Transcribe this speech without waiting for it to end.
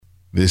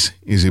This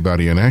is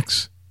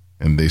Arias,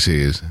 and this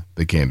is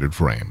The Candid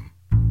Frame.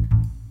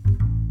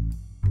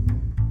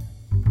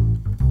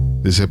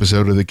 This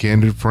episode of The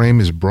Candid Frame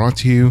is brought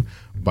to you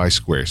by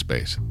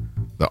Squarespace,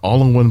 the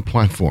all-in-one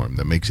platform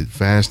that makes it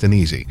fast and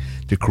easy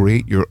to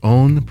create your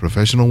own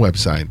professional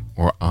website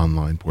or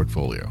online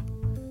portfolio.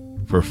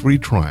 For a free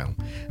trial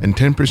and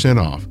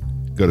 10% off,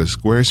 go to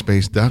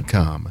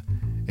squarespace.com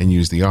and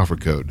use the offer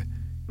code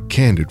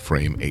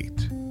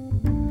CANDIDFRAME8.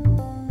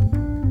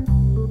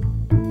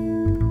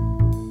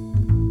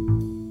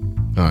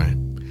 Hi,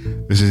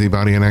 this is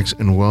Arias,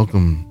 and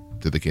welcome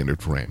to The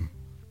Candid Frame.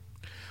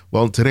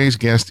 Well, today's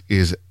guest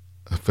is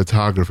a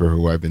photographer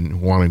who I've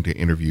been wanting to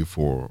interview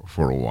for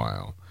a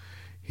while.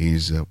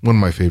 He's one of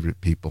my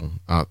favorite people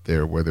out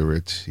there, whether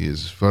it's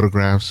his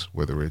photographs,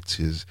 whether it's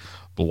his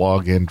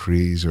blog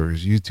entries or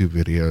his YouTube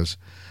videos.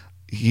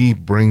 He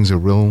brings a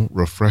real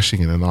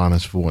refreshing and an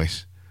honest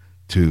voice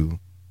to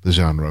the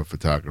genre of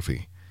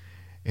photography.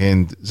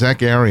 And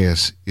Zack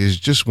Arias is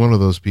just one of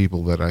those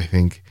people that I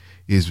think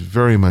is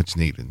very much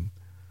needed.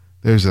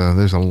 There's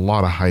a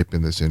lot of hype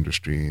in this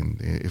industry,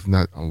 and if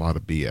not a lot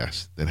of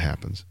BS that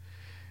happens.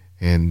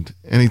 And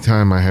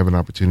anytime I have an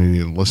opportunity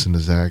to listen to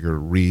Zack or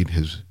read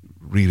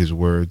his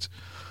words,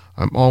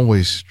 I'm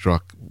always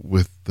struck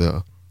with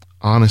the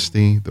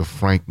honesty, the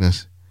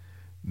frankness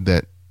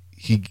that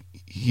he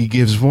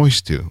gives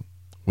voice to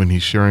when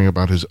he's sharing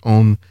about his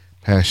own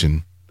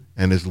passion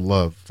and his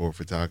love for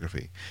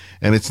photography.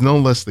 And it's no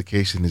less the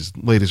case in his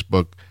latest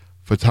book,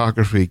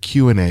 Photography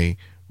Q&A,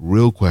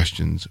 Real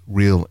Questions,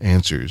 Real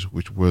Answers,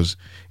 which was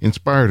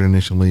inspired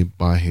initially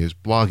by his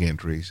blog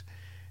entries.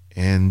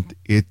 And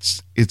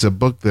it's a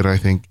book that I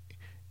think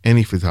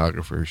any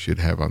photographer should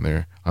have on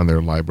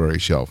their library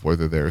shelf,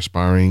 whether they're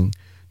aspiring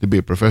to be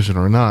a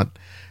professional or not.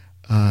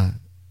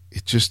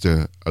 It's just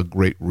a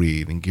great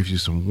read and gives you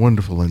some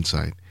wonderful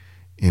insight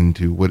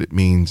into what it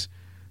means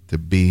to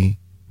be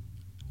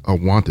or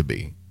want to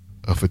be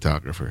a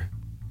photographer.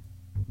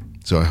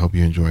 So I hope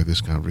you enjoy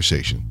this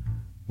conversation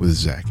with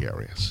Zack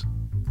Arias.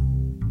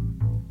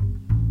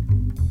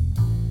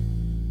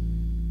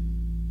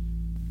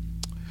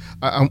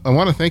 I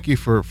want to thank you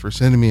for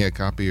sending me a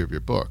copy of your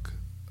book.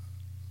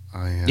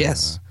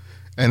 Yes.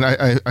 And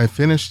I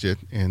finished it,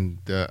 and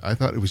I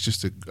thought it was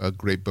just a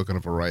great book on a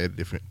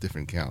variety of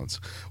different counts.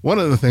 One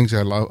of the things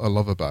I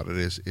love about it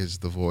is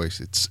the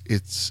voice.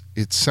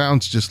 It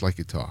sounds just like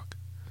you talk,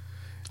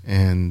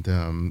 and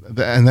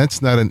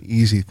that's not an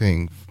easy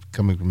thing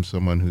coming from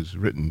someone who's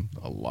written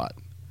a lot.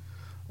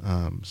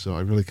 So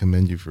I really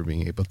commend you for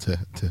being able to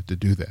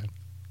do that.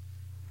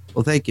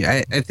 Well, thank you.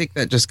 I think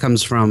that just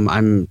comes from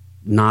I'm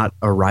not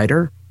a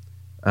writer,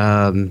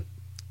 and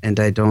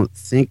I don't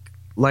think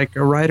like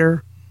a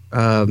writer.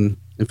 In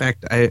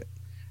fact, I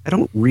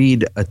don't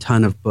read a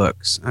ton of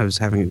books. I was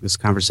having this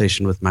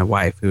conversation with my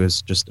wife, who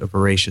is just a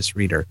voracious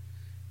reader,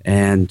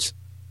 and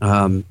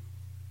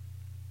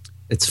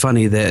it's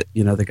funny that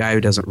the guy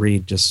who doesn't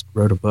read just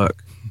wrote a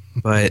book.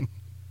 But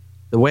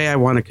the way I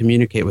want to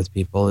communicate with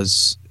people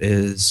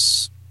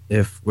is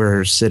if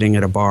we're sitting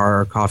at a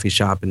bar or coffee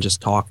shop and just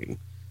talking.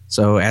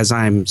 So as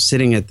I'm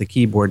sitting at the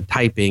keyboard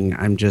typing,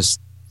 I'm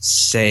just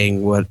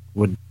saying what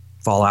would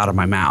fall out of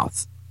my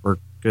mouth, for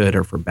good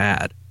or for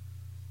bad.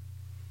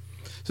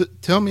 So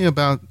tell me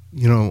about,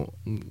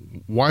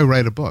 why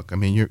write a book? I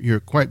mean,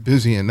 you're quite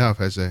busy enough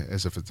as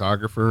a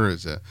photographer,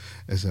 as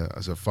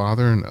a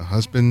father and a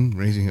husband,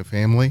 raising a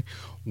family.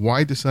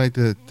 Why decide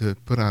to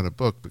put out a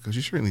book? Because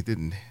you certainly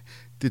didn't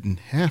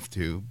have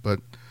to, but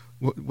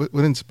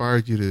what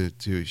inspired you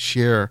to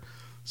share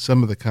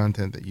some of the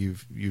content that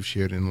you've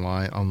shared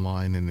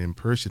online and in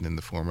person in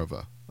the form of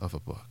a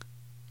book?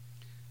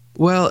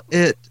 Well,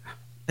 it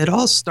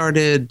all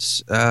started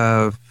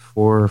 4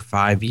 or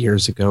 5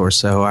 years ago or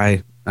so.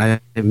 I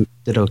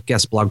did a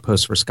guest blog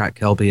post for Scott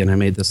Kelby, and I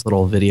made this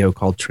little video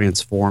called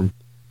Transform.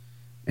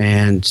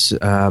 And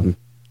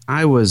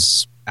I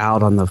was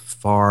out on the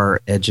far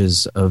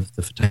edges of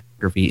the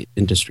photography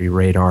industry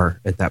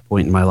radar at that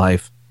point in my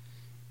life.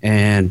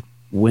 And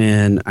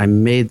when I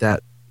made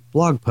that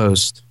blog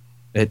post,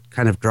 it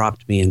kind of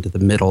dropped me into the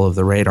middle of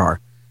the radar.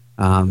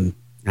 I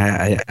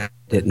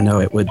didn't know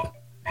it would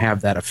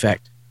have that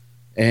effect.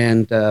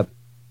 And I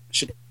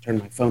should turn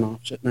my phone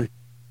off, shouldn't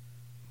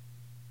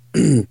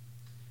I?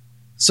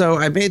 So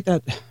I made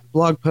that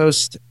blog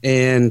post,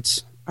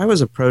 and I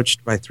was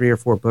approached by 3 or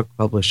 4 book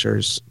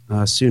publishers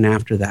soon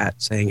after that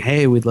saying,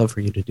 hey, we'd love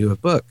for you to do a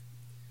book.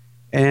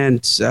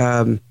 And,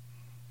 that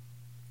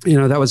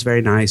was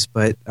very nice,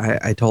 but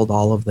I told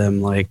all of them,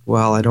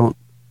 well, I don't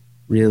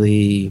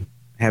really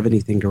have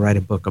anything to write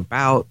a book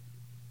about.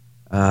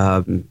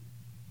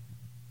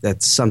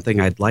 That's something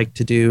I'd like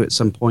to do at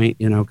some point,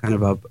 kind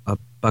of a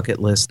bucket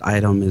list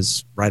item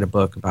is write a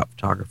book about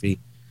photography.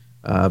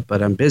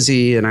 But I'm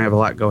busy and I have a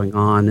lot going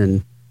on,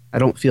 and I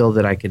don't feel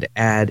that I could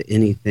add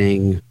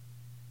anything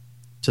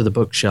to the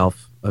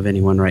bookshelf of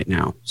anyone right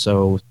now.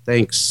 So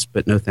thanks,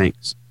 but no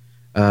thanks.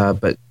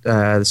 But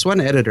this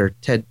one editor,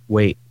 Ted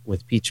Waite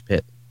with Peach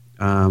Pit,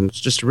 was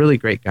just a really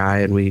great guy,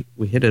 and we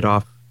hit it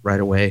off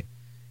right away.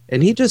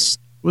 And he just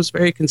was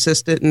very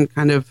consistent and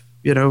kind of,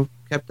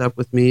 kept up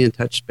with me and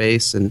touched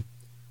base. And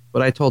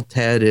what I told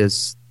Ted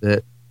is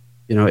that,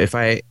 if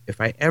I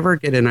ever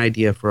get an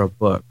idea for a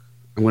book,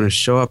 I'm going to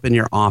show up in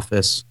your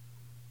office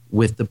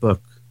with the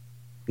book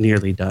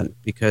nearly done,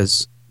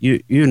 because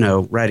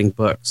writing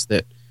books,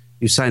 that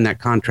you sign that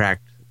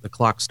contract, the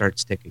clock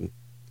starts ticking,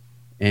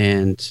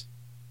 and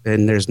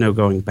then there's no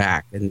going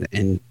back,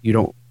 and you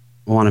don't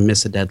want to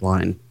miss a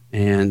deadline,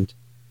 and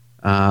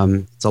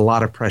it's a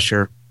lot of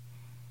pressure.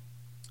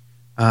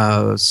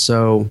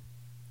 So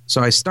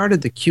I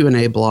started the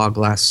Q&A blog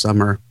last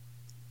summer,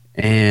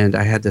 and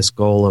I had this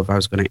goal of I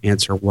was going to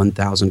answer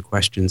 1,000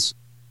 questions,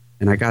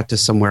 and I got to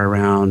somewhere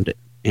around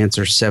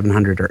answer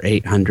 700 or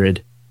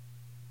 800,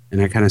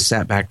 and I kind of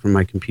sat back from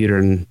my computer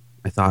and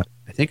I thought,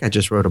 I think I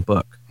just wrote a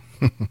book.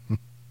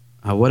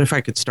 What if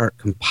I could start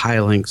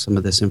compiling some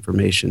of this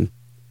information?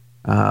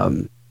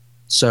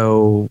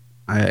 So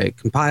I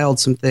compiled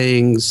some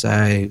things.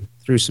 I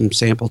threw some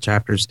sample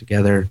chapters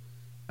together,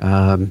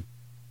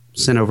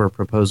 sent over a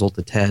proposal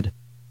to Ted,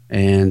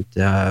 and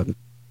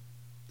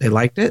they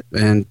liked it,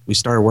 and we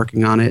started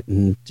working on it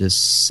in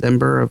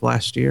December of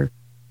last year.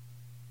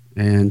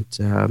 And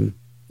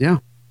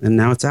and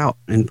now it's out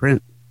in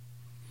print.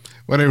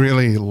 What I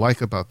really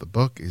like about the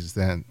book is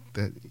that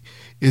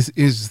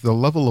is the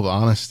level of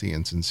honesty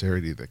and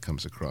sincerity that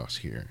comes across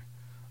here.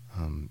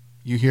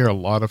 You hear a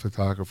lot of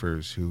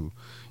photographers who,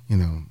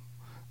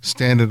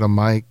 stand at a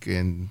mic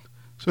and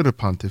sort of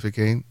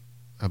pontificate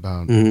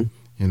about,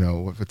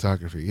 what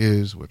photography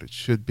is, what it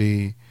should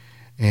be.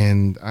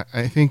 And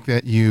I think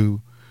that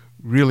you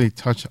really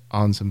touch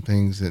on some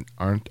things that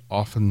aren't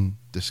often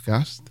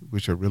discussed,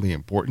 which are really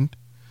important.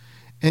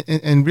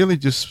 And really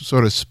just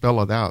sort of spell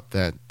it out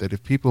that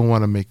if people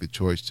want to make the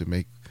choice to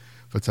make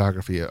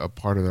photography a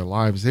part of their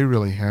lives, they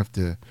really have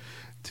to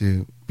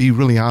be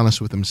really honest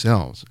with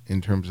themselves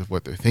in terms of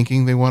what they're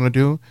thinking they want to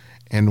do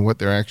and what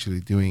they're actually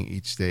doing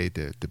each day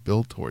to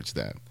build towards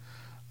that.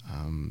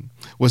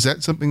 Was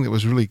that something that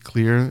was really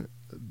clear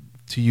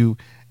to you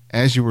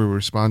as you were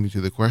responding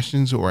to the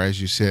questions, or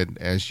as you said,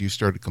 as you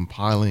started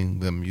compiling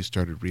them, you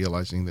started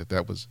realizing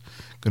that was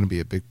going to be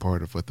a big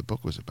part of what the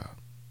book was about?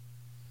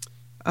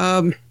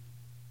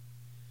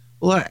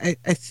 Well, I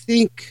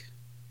think,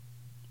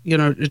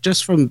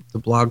 just from the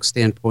blog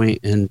standpoint,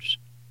 and,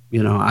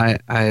 I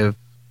have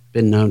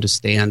been known to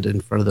stand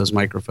in front of those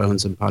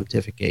microphones and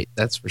pontificate,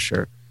 that's for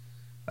sure.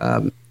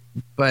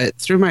 But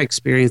through my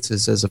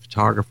experiences as a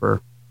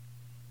photographer,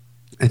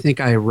 I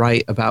think I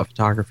write about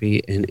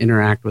photography and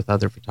interact with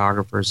other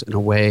photographers in a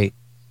way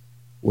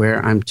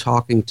where I'm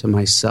talking to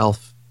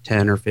myself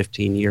 10 or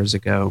 15 years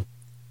ago,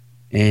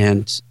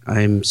 and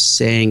I'm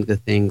saying the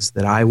things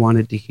that I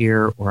wanted to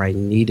hear, or I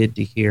needed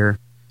to hear,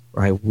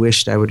 or I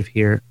wished I would have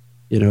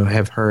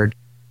heard.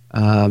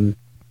 And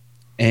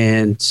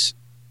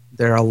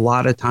there are a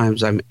lot of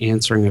times I'm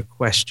answering a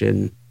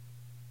question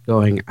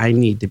going, I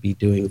need to be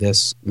doing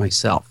this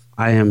myself.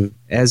 I am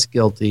as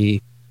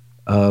guilty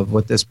of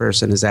what this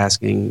person is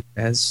asking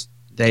as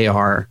they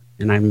are,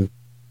 and I'm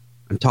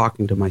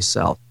talking to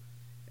myself.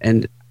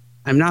 And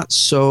I'm not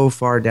so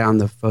far down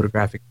the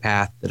photographic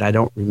path that I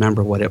don't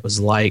remember what it was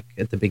like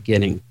at the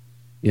beginning.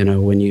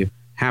 When you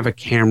have a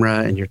camera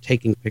and you're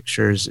taking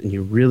pictures and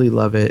you really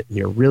love it and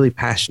you're really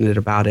passionate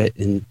about it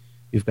and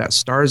you've got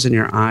stars in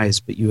your eyes,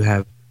 but you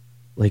have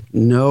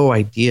no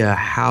idea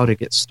how to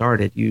get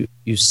started.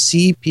 You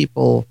see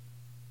people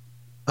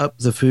up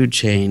the food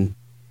chain,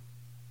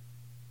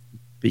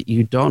 but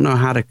you don't know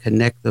how to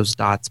connect those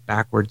dots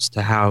backwards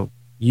to how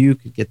you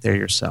could get there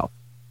yourself.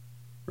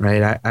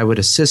 Right? I would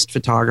assist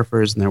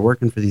photographers, and they're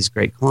working for these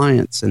great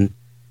clients, and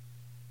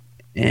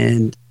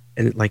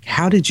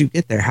how did you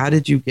get there? How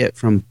did you get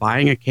from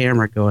buying a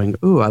camera going,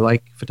 ooh, I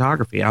like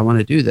photography, I want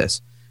to do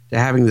this, to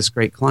having this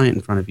great client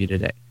in front of you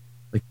today?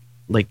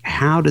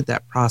 How did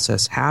that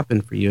process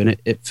happen for you? And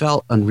it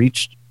felt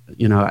unreached,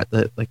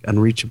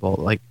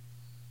 unreachable.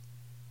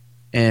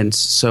 And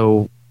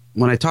so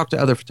when I talk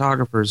to other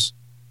photographers,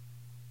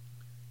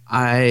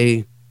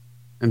 I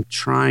am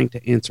trying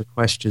to answer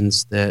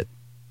questions that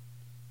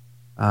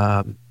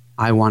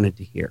I wanted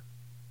to hear.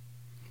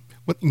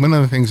 One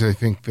of the things I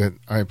think that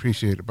I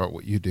appreciate about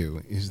what you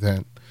do is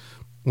that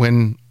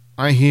when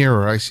I hear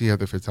or I see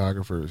other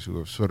photographers who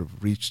have sort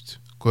of reached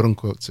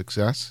quote-unquote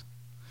success,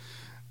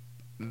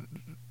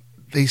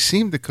 they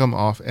seem to come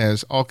off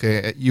as,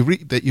 okay,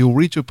 that you'll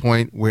reach a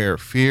point where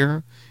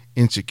fear,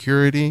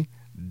 insecurity,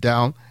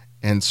 doubt,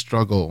 and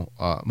struggle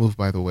move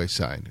by the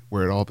wayside,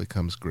 where it all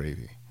becomes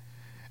gravy.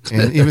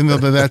 And even though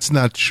that's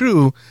not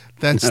true,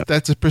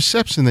 that's a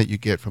perception that you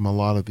get from a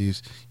lot of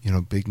these,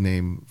 big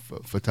name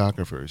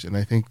photographers. And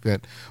I think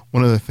that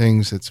one of the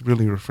things that's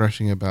really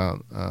refreshing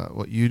about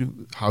what you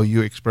do, how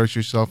you express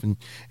yourself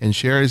and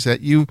share, is that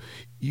you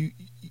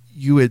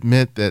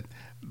admit that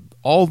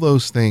all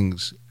those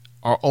things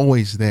are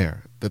always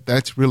there.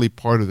 That's really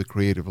part of the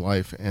creative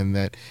life, and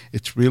that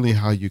it's really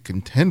how you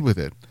contend with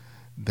it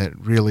that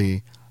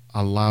really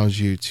allows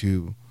you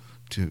to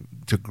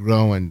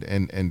grow and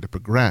to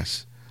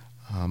progress.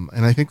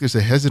 And I think there's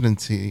a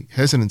hesitancy,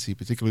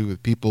 particularly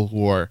with people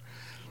who are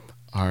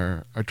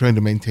trying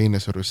to maintain a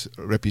sort of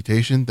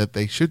reputation, that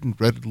they shouldn't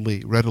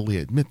readily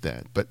admit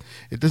that. But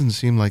it doesn't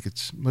seem like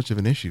it's much of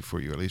an issue for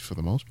you, at least for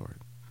the most part.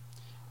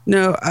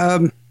 No,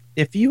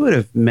 if you would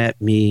have met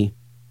me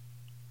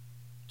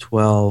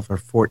 12 or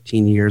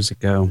 14 years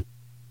ago,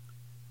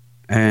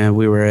 and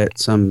we were at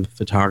some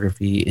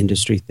photography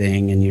industry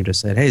thing, and you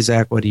just said, "Hey,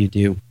 Zack, what do you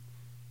do?"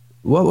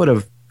 What would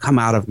have come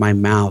out of my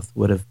mouth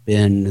would have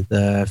been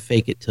the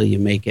 "fake it till you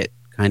make it"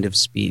 kind of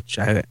speech.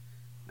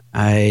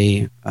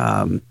 I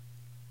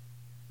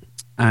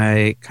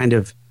kind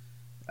of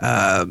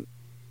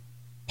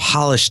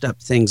polished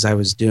up things I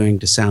was doing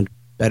to sound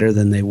better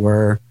than they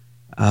were.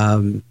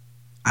 I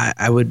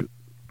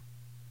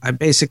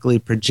basically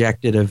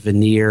projected a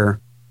veneer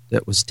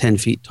that was 10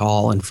 feet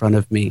tall in front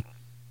of me,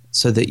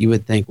 so that you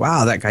would think,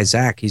 wow, that guy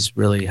Zack, he's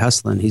really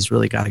hustling. He's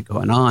really got it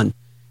going on.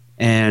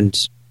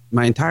 And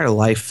my entire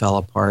life fell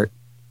apart.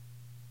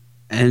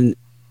 And,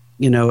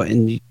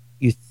 and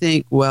you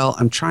think, well,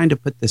 I'm trying to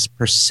put this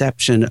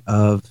perception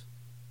of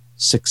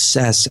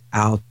success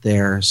out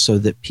there so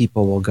that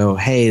people will go,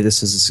 hey,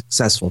 this is a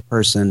successful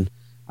person.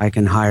 I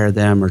can hire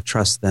them or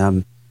trust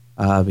them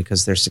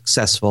because they're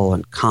successful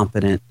and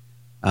competent.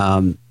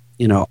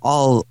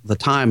 All the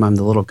time I'm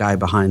the little guy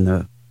behind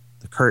the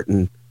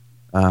curtain,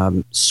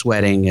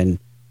 sweating, and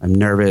I'm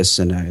nervous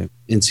and I'm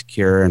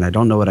insecure and I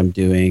don't know what I'm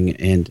doing.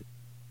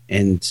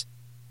 And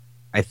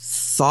I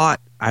thought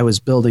I was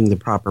building the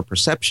proper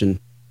perception.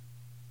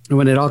 And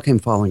when it all came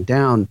falling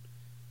down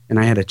and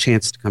I had a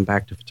chance to come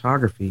back to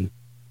photography,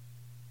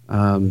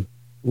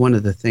 one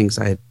of the things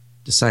I had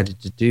decided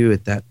to do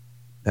at that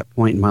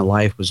point in my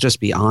life was just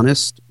be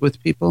honest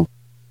with people.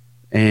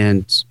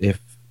 And if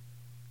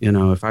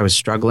I was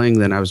struggling,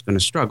 then I was going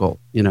to struggle,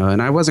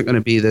 and I wasn't going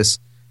to be this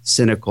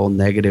cynical,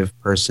 negative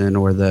person,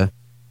 or the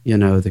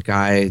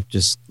guy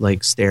just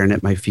like staring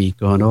at my feet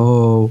going,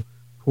 oh,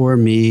 poor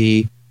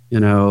me,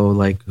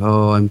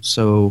 oh, I'm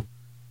so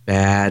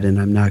bad and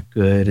I'm not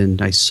good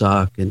and I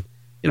suck. And,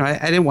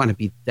 I didn't want to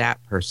be that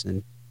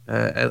person.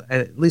 I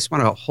at least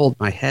want to hold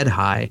my head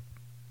high,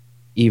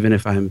 even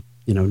if I'm,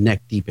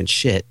 neck deep in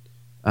shit.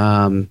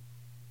 But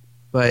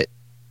I'm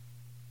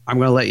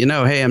going to let you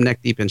know, hey, I'm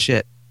neck deep in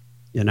shit,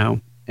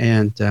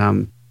 and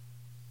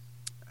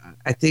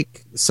I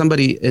think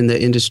somebody in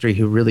the industry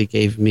who really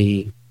gave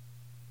me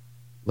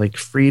like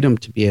freedom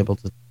to be able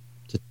to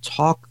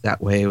talk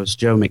that way was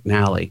Joe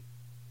McNally.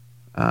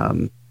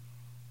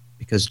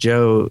 Because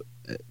Joe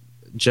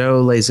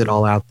lays it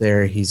all out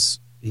there. He's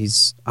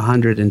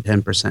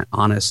 110%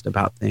 honest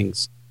about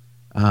things.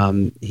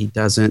 He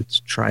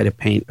doesn't try to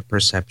paint a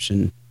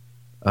perception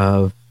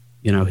of,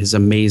 his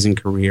amazing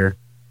career.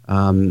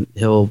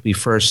 He'll be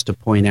first to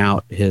point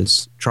out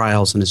his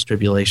trials and his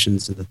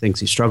tribulations and the things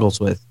he struggles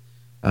with,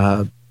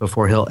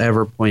 before he'll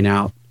ever point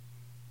out,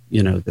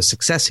 the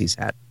success he's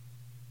had.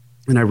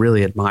 And I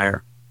really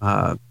admire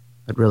that.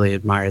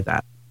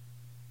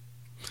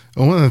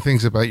 Well, one of the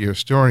things about your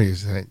story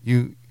is that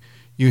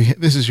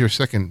this is your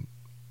second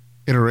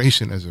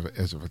iteration as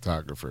a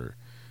photographer.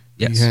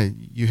 Yes.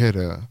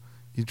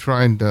 You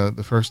tried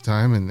the first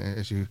time, and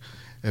as you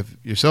have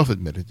yourself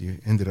admitted, you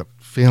ended up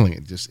failing.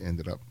 It just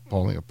ended up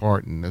falling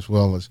apart. And as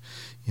well as,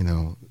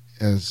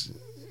 as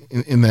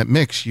in that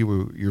mix,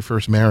 your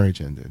first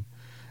marriage ended.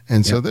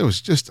 And so there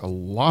was just a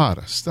lot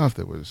of stuff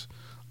that was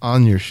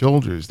on your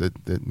shoulders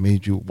that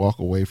made you walk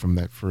away from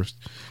that first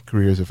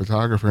career as a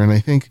photographer. And I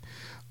think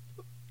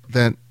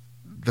that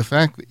the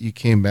fact that you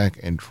came back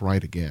and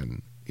tried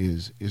again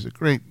is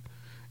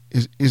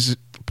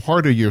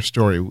part of your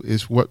story,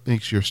 is what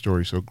makes your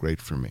story so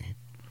great for me.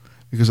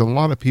 Because a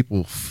lot of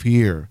people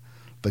fear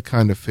the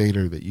kind of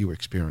failure that you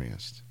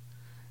experienced.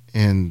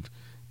 And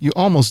you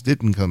almost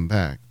didn't come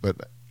back, but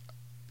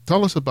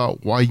tell us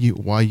about why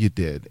you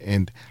did,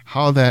 and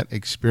how that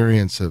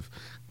experience of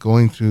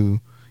going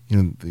through,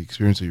 the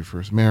experience of your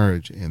first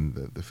marriage and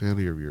the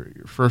failure of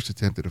your first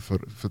attempt at a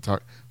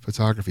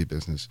photography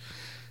business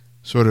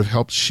sort of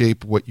helped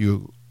shape what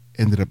you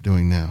ended up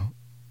doing now.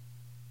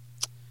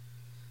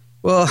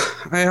 Well,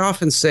 I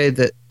often say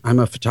that I'm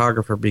a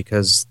photographer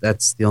because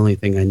that's the only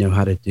thing I know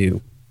how to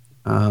do.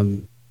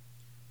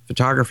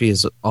 Photography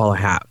is all I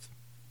have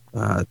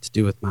to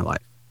do with my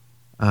life.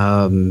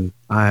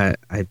 I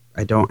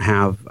don't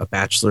have a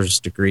bachelor's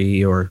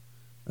degree or,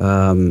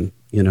 a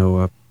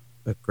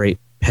great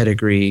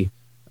pedigree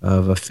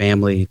of a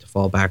family to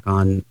fall back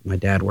on. My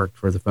dad worked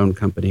for the phone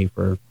company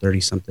for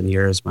 30-something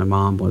years. My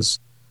mom was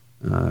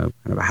kind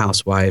of a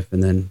housewife,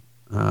 and then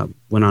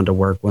went on to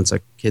work once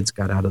our kids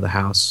got out of the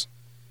house.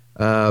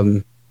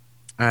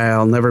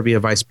 I'll never be a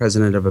vice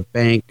president of a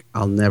bank.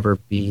 I'll never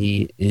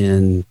be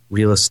in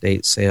real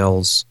estate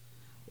sales.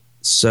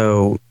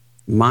 So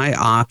my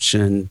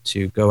option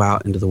to go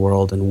out into the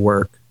world and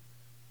work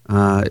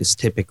is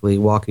typically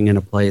walking in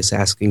a place,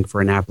 asking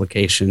for an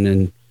application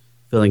and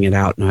filling it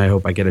out, and I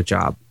hope I get a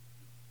job.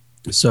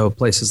 So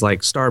places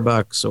like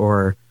Starbucks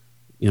or,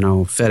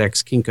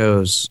 FedEx,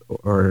 Kinko's,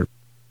 or,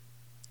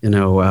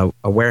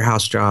 a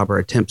warehouse job or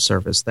a temp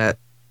service, that's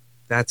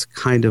that's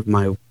kind of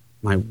my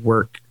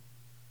work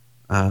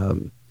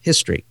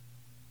history.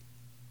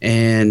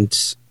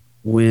 And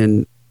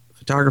when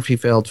photography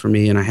failed for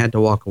me and I had to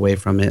walk away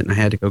from it and I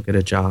had to go get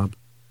a job,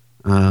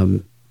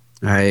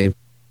 I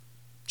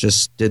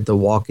just did the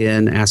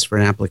walk-in, asked for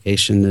an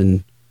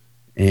application,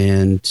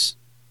 and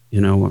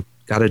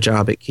got a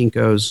job at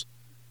Kinko's.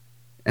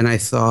 And I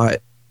thought,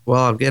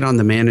 well, I'll get on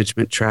the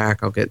management track.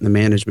 I'll get in the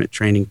management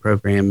training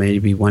program.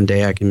 Maybe one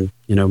day I can,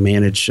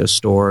 manage a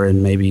store,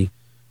 and maybe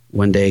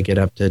one day get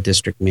up to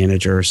district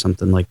manager or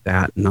something like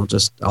that. And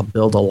I'll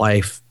build a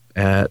life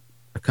at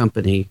a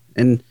company.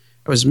 And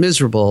I was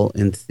miserable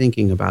in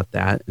thinking about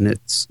that. And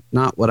it's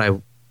not what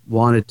I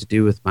wanted to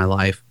do with my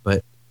life,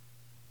 but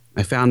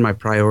I found my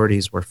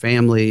priorities were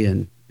family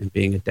and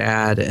being a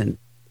dad,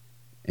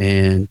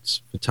 and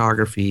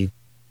photography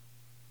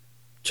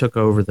took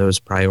over those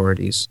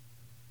priorities,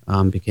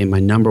 became my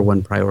number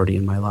one priority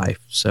in my life.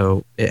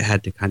 So it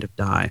had to kind of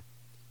die.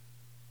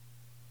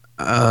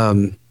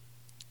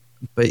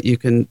 But you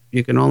can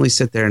only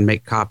sit there and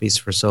make copies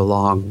for so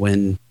long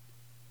when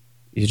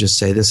you just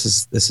say, this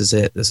is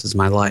it. This is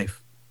my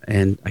life,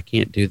 and I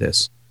can't do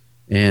this.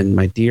 And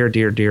my dear,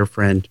 dear, dear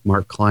friend,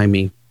 Mark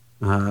Climby,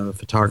 a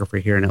photographer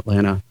here in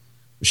Atlanta,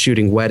 was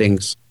shooting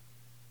weddings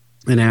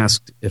and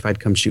asked if I'd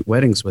come shoot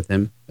weddings with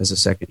him as a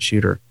second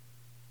shooter.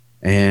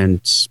 And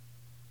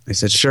I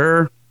said,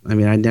 sure. I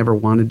mean, I never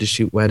wanted to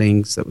shoot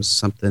weddings. That was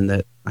something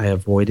that I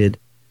avoided.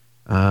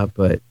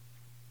 But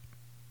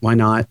why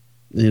not?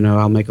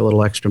 I'll make a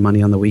little extra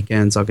money on the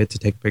weekends. I'll get to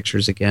take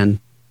pictures again.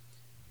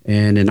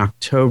 And in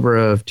October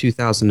of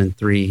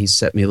 2003, he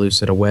set me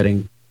loose at a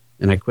wedding,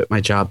 and I quit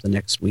my job the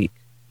next week.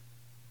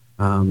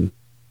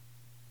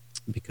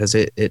 Because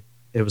it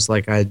was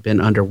like I had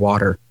been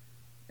underwater,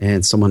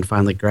 and someone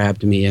finally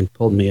grabbed me and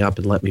pulled me up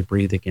and let me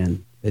breathe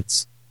again.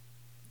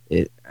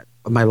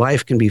 My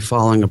life can be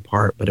falling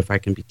apart, but if I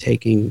can be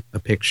taking a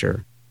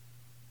picture,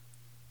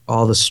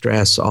 all the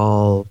stress,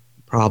 all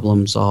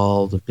problems,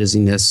 all the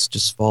busyness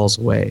just falls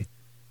away,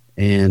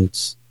 and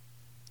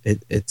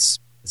it's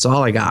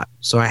all I got.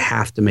 So I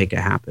have to make it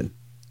happen.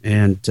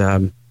 And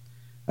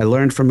I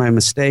learned from my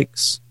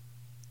mistakes.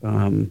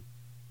 And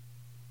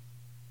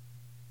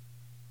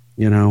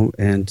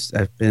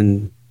I've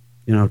been,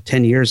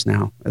 10 years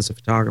now as a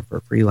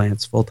photographer,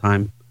 freelance,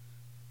 full-time.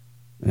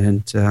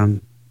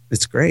 And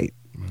it's great.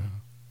 Yeah.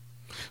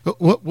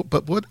 But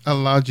what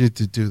allowed you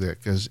to do that?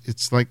 Because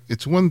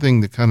it's one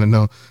thing to kind of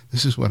know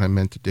this is what I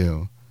meant to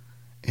do,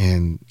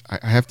 and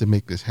I have to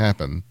make this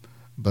happen.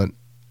 But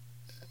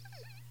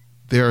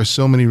there are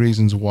so many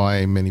reasons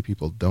why many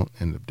people don't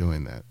end up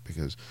doing that.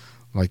 Because,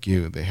 like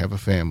you, they have a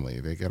family,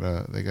 they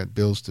got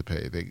bills to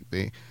pay.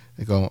 They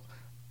go,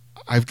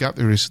 I've got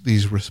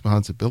these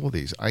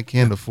responsibilities. I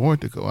can't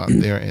afford to go out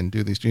there and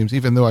do these dreams,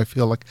 even though I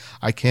feel like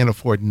I can't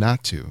afford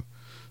not to.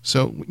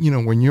 So,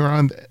 when you're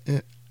on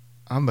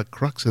the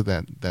crux of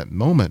that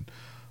moment,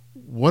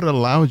 what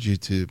allowed you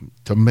to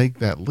make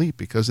that leap?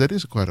 Because that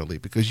is quite a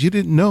leap, because you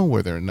didn't know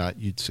whether or not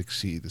you'd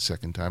succeed the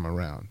second time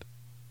around.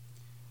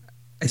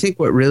 I think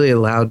what really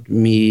allowed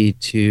me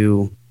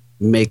to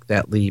make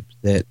that leap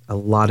that a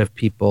lot of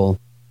people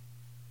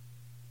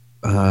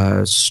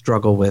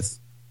struggle with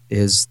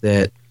is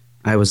that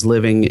I was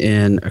living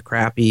in a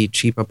crappy,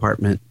 cheap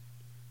apartment.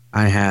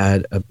 I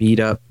had a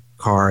beat-up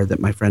car that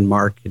my friend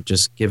Mark had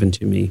just given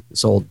to me,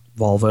 this old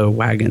Volvo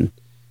wagon.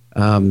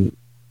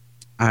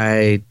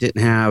 I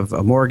didn't have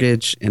a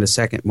mortgage and a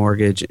second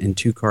mortgage and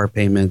 2 car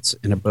payments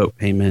and a boat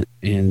payment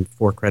and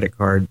 4 credit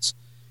cards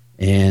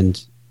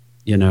and,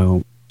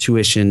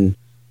 tuition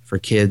for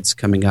kids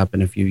coming up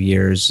in a few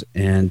years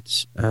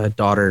and a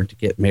daughter to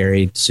get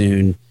married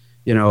soon.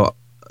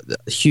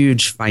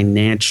 Huge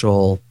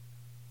financial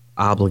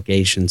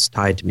obligations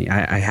tied to me.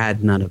 I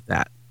had none of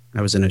that.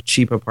 I was in a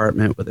cheap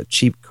apartment with a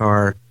cheap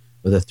car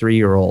with a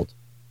 3-year-old.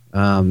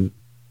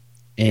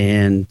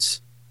 And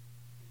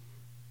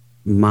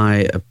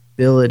my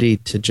ability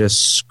to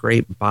just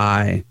scrape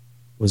by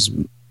was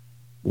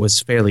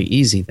fairly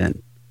easy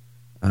then,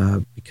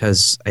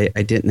 because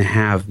I didn't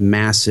have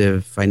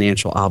massive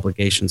financial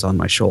obligations on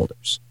my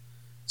shoulders.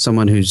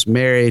 Someone who's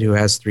married, who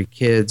has 3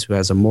 kids, who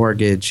has a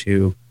mortgage,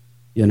 who,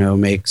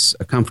 makes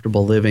a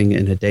comfortable living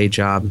in a day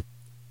job,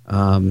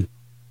 who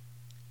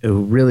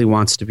really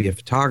wants to be a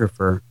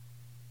photographer,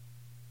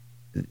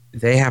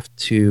 they have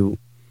to,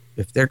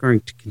 if they're going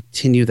to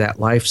continue that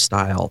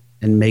lifestyle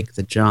and make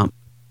the jump,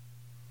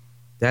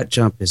 that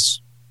jump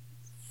is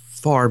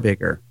far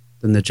bigger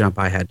than the jump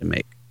I had to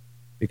make,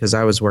 because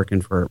I was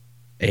working for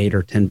 $8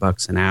 or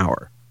 $10 an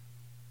hour.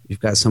 You've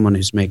got someone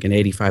who's making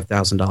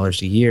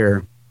 $85,000 a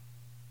year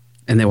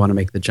and they want to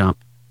make the jump.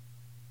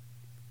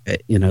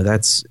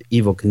 That's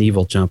Evel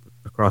Knievel jump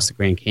across the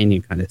Grand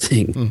Canyon kind of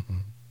thing.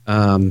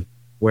 Mm-hmm.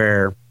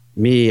 Where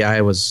me,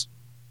 I was,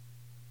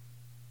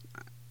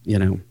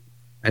 I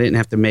didn't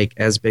have to make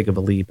as big of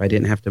a leap. I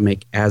didn't have to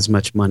make as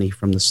much money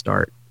from the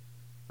start.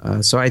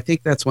 So I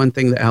think that's one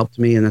thing that helped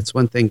me, and that's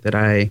one thing that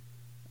I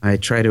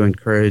try to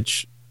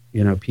encourage,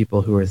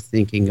 people who are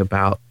thinking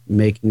about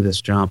making this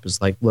jump is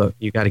like, look,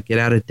 you got to get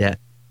out of debt.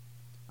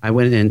 I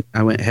went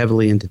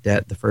heavily into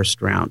debt the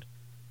first round,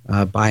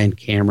 buying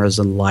cameras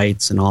and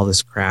lights and all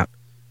this crap.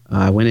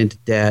 I went into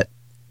debt.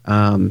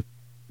 I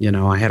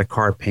had a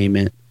car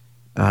payment.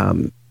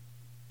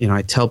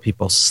 I tell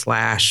people,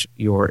 slash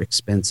your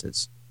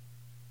expenses.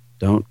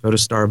 Don't go to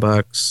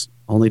Starbucks.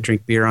 Only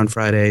drink beer on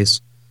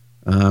Fridays.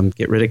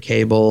 Get rid of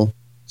cable.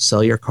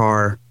 Sell your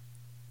car.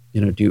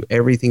 Do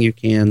everything you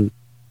can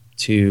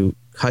to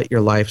cut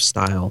your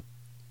lifestyle.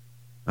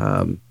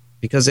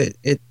 Because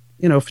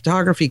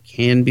photography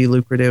can be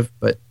lucrative,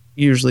 but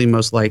usually,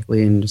 most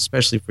likely, and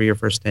especially for your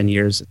first 10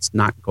 years, it's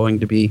not going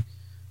to be.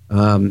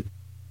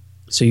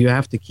 So you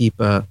have to keep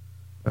a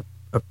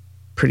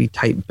pretty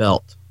tight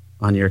belt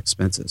on your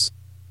expenses.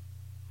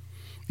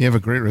 You have a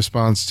great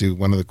response to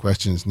one of the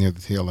questions near the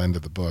tail end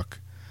of the book,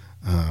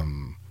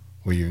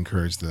 where you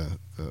encourage the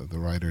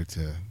writer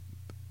to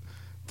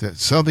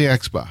sell the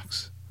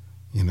Xbox,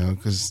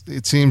 because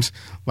it seems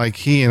like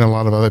he and a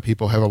lot of other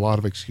people have a lot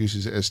of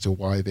excuses as to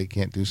why they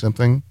can't do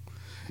something.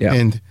 Yeah.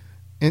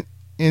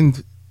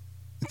 And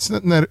it's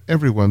not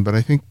everyone, but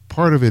I think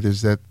part of it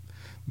is that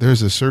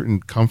there's a certain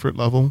comfort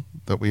level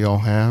that we all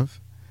have,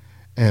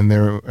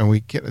 and we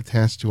get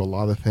attached to a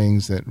lot of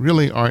things that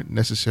really aren't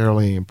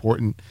necessarily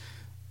important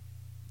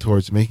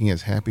towards making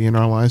us happy in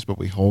our lives, but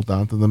we hold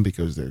on to them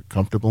because they're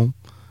comfortable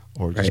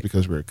or just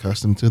because we're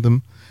accustomed to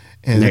them.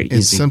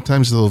 And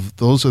sometimes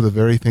those are the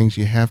very things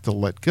you have to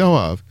let go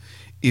of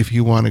if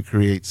you want to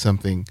create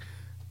something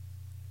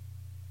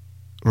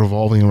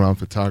revolving around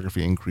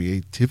photography and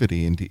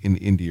creativity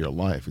into your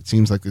life. It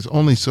seems like there's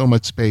only so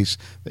much space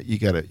that you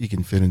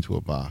can fit into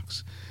a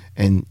box.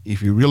 And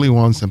if you really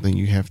want something,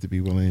 you have to be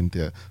willing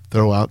to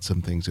throw out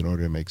some things in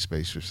order to make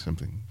space for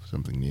something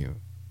new.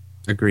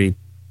 Agreed.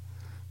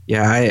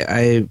 Yeah,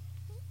 I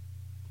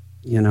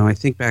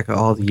think back at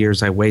all the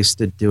years I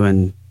wasted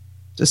doing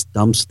just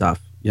dumb stuff,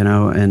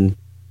 and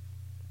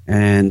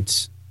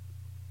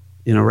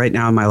right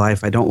now in my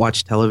life I don't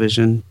watch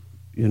television.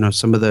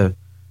 Some of the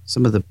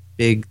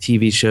big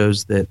TV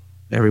shows that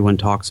everyone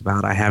talks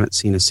about, I haven't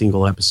seen a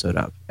single episode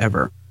of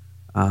ever,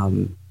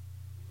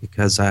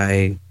 because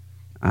I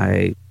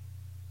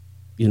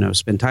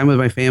spend time with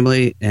my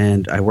family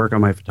and I work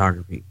on my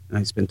photography. And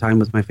I spend time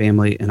with my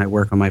family and I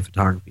work on my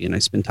photography. And I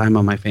spend time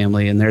on my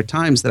family. And there are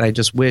times that I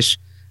just wish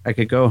I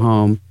could go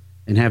home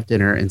and have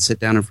dinner and sit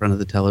down in front of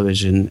the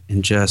television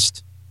and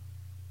just,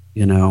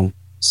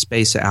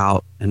 space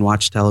out and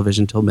watch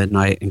television till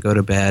midnight and go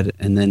to bed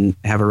and then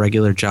have a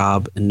regular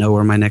job and know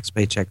where my next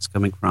paycheck's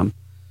coming from.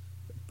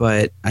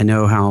 But I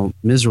know how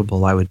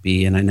miserable I would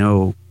be, and I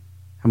know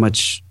how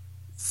much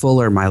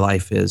fuller my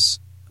life is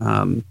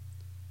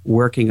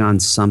working on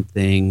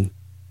something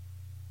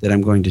that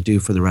I'm going to do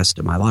for the rest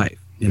of my life.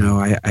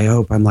 I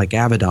hope I'm like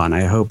Avedon.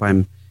 I hope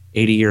I'm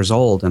 80 years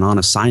old and on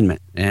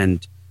assignment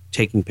and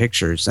taking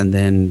pictures and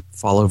then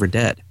fall over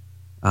dead.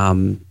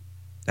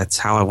 That's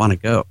how I want to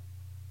go.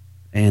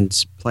 And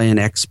playing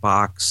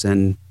Xbox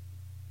and,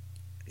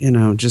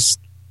 just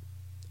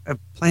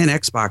playing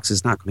Xbox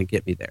is not going to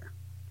get me there.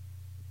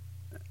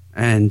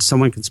 And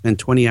someone can spend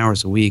 20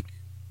 hours a week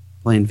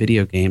playing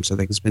video games, or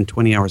they can spend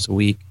 20 hours a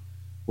week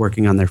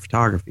working on their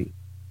photography.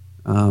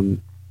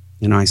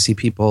 I see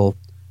people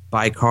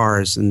buy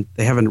cars and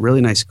they have a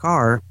really nice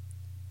car,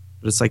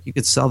 but it's like you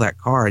could sell that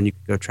car and you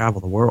could go travel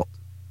the world.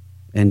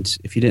 And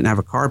if you didn't have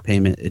a car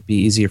payment, it'd be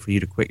easier for you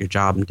to quit your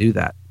job and do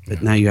that.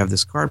 But now you have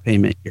this car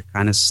payment, you're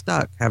kind of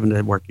stuck having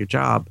to work your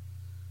job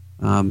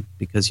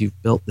because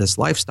you've built this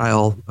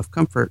lifestyle of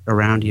comfort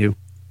around you,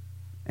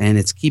 and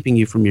it's keeping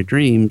you from your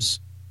dreams,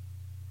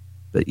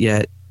 but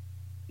yet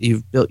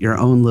you've built your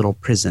own little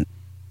prison,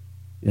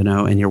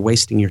 and you're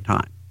wasting your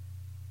time.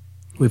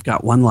 We've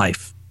got one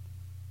life,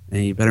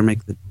 and you better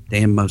make the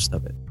damn most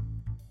of it.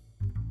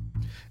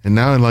 And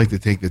now I'd like to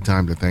take the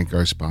time to thank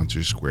our sponsor,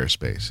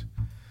 Squarespace.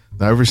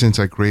 Now, ever since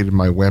I created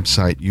my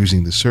website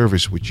using the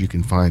service, which you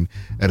can find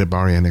at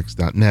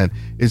abarianx.net,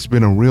 it's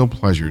been a real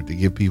pleasure to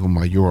give people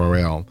my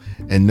URL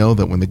and know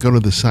that when they go to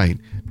the site,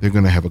 they're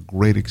going to have a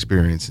great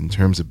experience in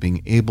terms of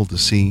being able to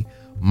see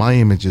my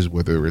images,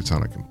 whether it's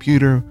on a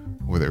computer,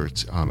 whether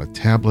it's on a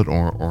tablet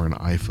or an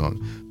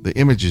iPhone. The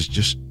images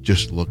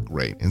just look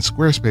great. And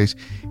Squarespace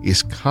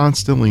is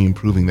constantly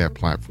improving that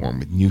platform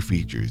with new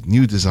features,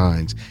 new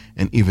designs,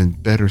 and even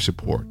better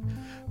support.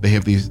 They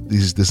have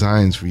these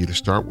designs for you to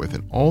start with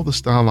and all the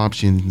style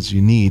options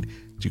you need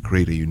to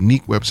create a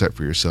unique website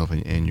for yourself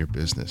and your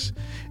business.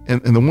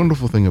 And the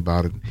wonderful thing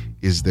about it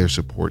is their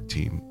support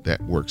team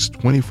that works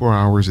 24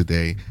 hours a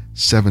day,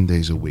 7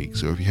 days a week.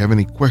 So if you have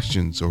any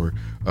questions or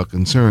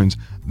concerns,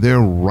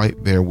 they're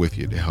right there with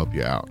you to help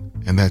you out.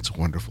 And that's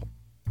wonderful.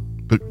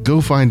 But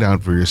go find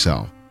out for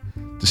yourself.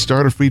 To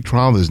start a free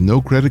trial, there's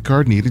no credit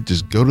card needed.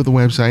 Just go to the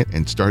website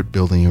and start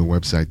building your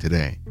website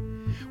today.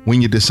 When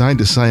you decide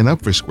to sign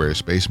up for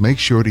Squarespace, make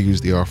sure to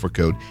use the offer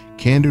code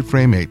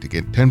CandidFrame8 to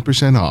get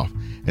 10% off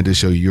and to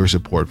show your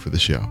support for the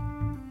show.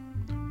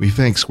 We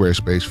thank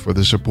Squarespace for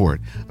the support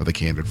of the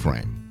Candid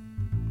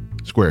Frame.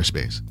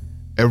 Squarespace,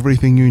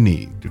 everything you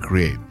need to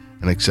create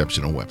an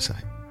exceptional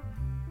website.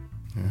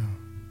 Yeah.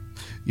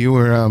 You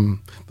were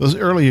those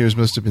early years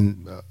must have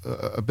been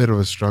a bit of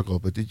a struggle,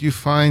 but did you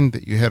find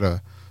that you had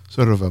a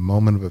sort of a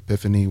moment of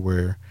epiphany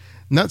where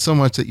not so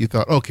much that you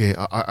thought, okay,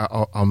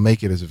 I'll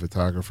make it as a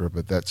photographer,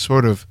 but that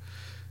sort of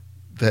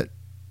that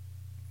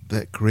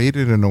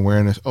created an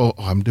awareness. Oh,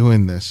 I'm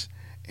doing this,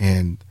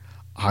 and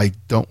I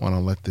don't want to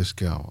let this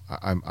go.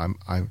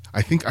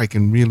 I think I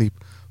can really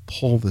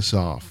pull this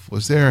off.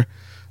 Was there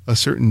a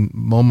certain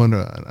moment,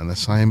 an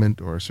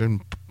assignment, or a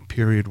certain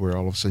period where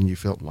all of a sudden you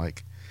felt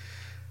like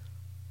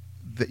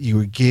that you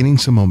were gaining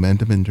some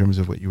momentum in terms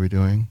of what you were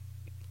doing?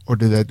 Or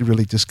did that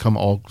really just come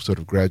all sort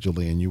of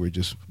gradually and you were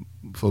just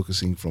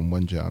focusing from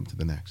one job to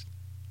the next?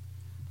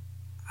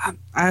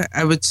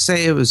 I would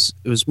say it was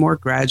more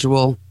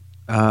gradual,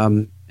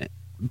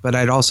 but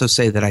I'd also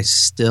say that I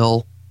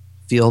still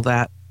feel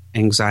that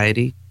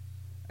anxiety.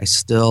 I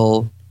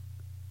still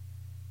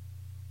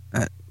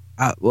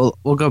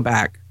we'll go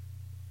back.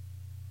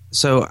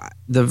 So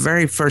the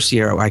very first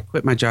year I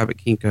quit my job at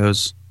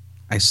Kinko's,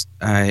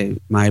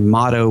 my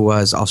motto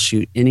was I'll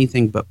shoot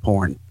anything but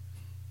porn.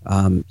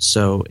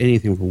 So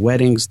anything from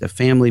weddings to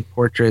family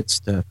portraits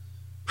to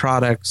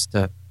products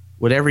to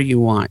whatever you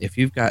want. If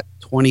you've got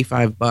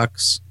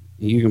 $25,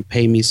 you can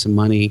pay me some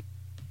money.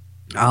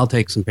 I'll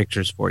take some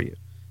pictures for you.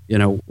 You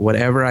know,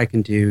 whatever I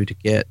can do to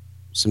get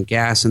some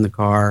gas in the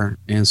car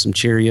and some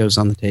Cheerios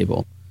on the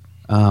table,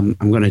 I'm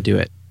going to do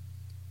it.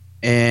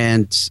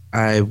 And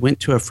I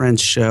went to a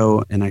friend's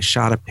show and I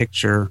shot a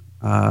picture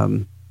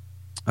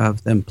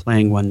of them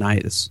playing one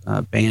night, this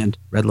band,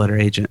 Red Letter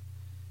Agent.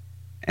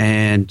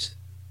 And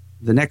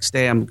the next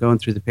day I'm going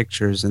through the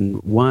pictures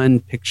and one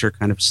picture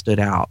kind of stood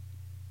out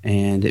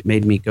and it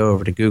made me go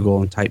over to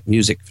Google and type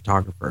music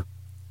photographer.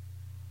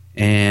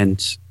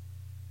 And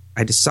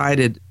I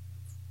decided,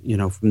 you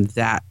know, from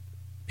that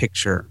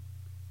picture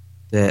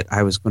that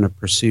I was going to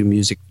pursue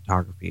music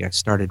photography. I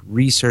started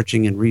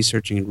researching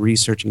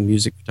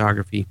music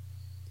photography.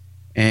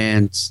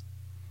 And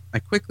I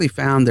quickly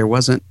found there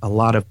wasn't a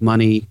lot of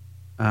money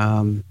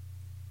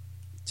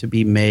to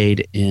be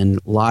made in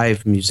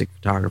live music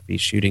photography,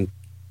 shooting,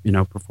 you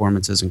know,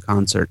 performances and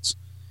concerts.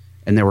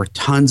 And there were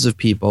tons of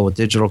people with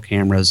digital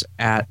cameras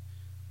at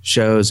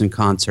shows and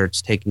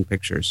concerts taking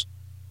pictures.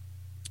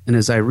 And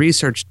as I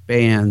researched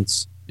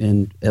bands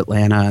in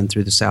Atlanta and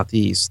through the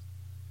Southeast,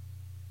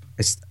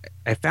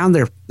 I found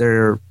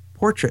their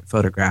portrait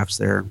photographs,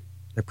 their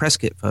press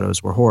kit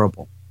photos were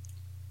horrible.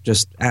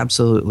 Just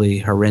absolutely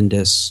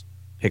horrendous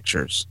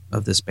pictures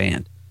of this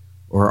band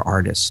or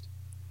artist.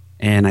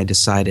 And I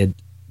decided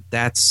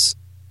that's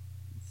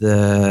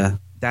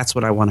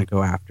what I want to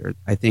go after.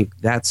 I think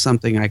that's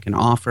something I can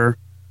offer.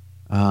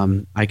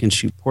 I can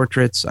shoot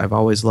portraits. I've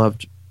always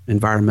loved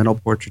environmental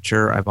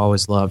portraiture. I've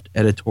always loved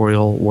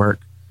editorial work.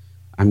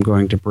 I'm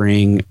going to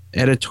bring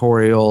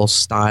editorial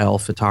style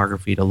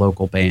photography to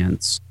local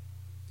bands.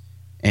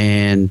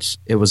 And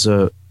it was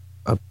a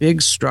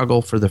big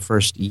struggle for the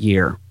first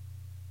year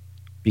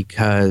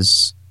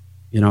because,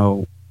 you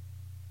know,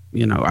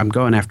 I'm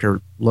going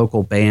after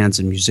local bands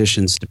and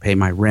musicians to pay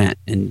my rent,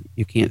 and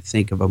you can't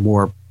think of a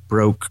more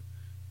broke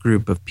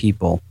group of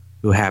people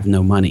who have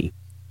no money.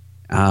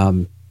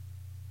 But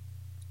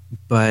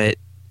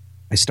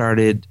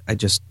I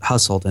just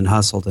hustled, and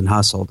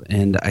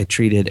I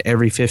treated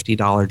every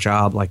 $50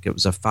 job like it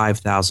was a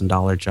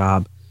 $5,000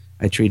 job.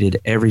 I treated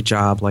every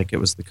job like it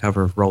was the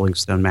cover of Rolling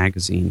Stone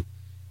magazine.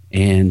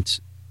 And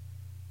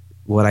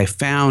what I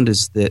found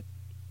is that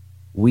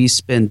we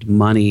spend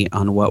money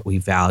on what we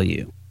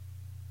value.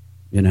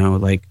 You know,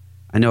 like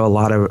I know a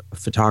lot of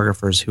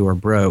photographers who are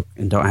broke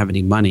and don't have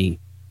any money,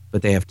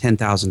 but they have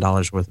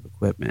 $10,000 worth of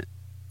equipment.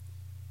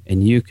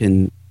 And you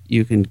can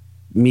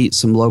meet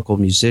some local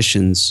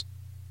musicians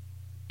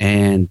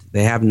and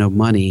they have no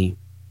money,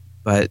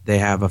 but they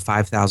have a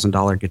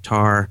 $5,000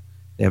 guitar,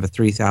 they have a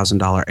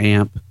 $3,000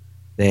 amp,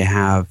 they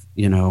have,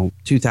 you know,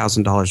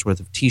 $2,000 worth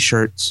of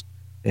t-shirts,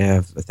 they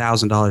have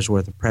 $1,000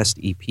 worth of pressed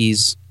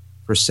EPs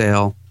for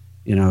sale.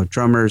 You know,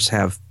 drummers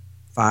have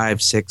 $5,000,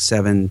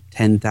 $6,000,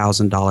 $7,000,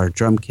 $10,000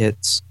 drum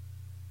kits.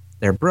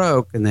 They're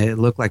broke and they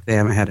look like they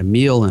haven't had a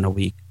meal in a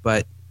week,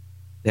 but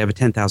they have a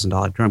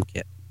 $10,000 drum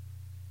kit.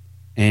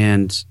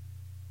 And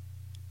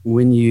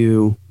when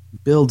you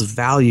build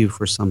value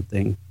for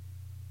something,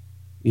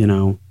 you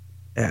know,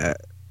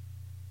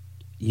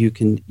 you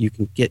can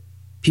get,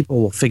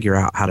 people will figure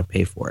out how to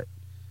pay for it.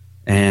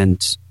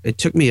 And it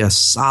took me a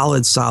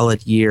solid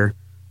year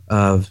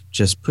of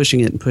just pushing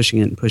it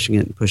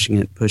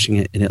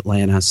in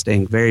Atlanta,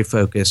 staying very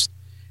focused.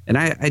 And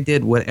I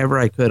did whatever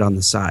I could on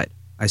the side.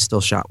 I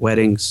still shot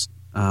weddings.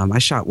 I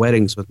shot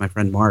weddings with my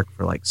friend Mark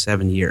for like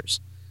 7 years.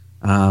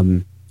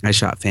 I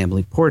shot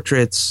family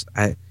portraits.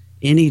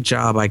 Any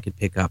job I could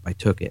pick up, I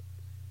took it.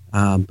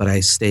 But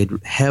I stayed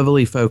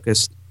heavily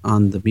focused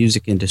on the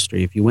music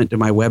industry. If you went to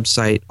my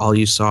website, all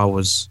you saw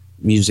was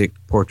music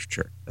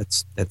portraiture.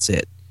 That's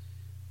it.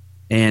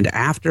 And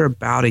after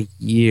about a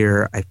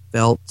year, I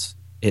felt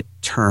it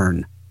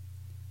turn.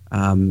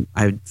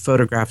 I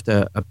photographed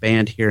a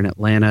band here in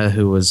Atlanta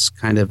who was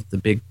kind of the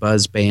big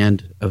buzz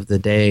band of the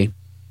day.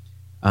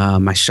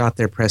 I shot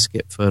their press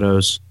kit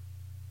photos,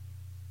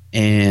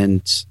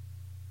 and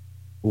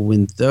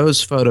when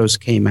those photos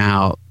came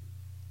out,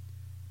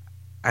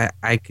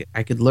 I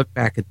could look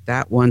back at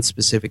that one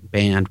specific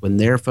band. When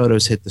their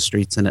photos hit the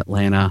streets in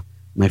Atlanta,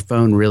 my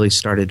phone really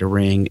started to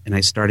ring, and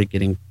I started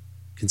getting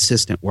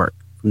consistent work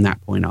from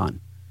that point on.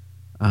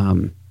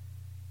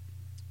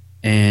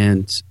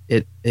 And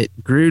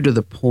it grew to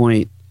the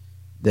point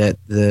that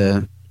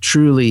the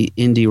truly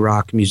indie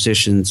rock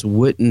musicians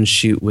wouldn't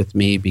shoot with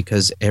me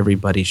because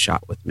everybody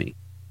shot with me.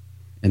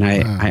 And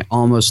I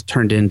almost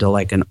turned into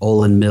like an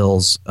Olin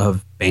Mills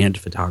of band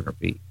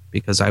photography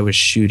because I was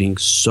shooting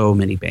so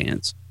many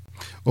bands.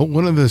 Well,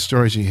 one of the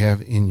stories you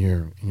have in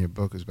your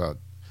book is about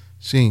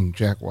seeing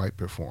Jack White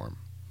perform,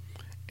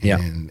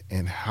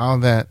 and how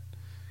that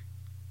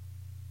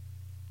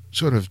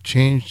sort of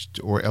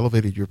changed or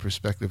elevated your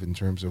perspective in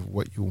terms of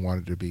what you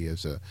wanted to be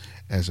as a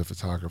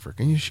photographer.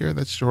 Can you share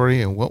that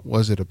story, and what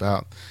was it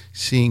about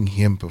seeing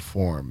him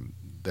perform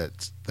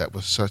that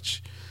was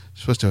such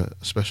a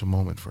special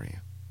moment for you?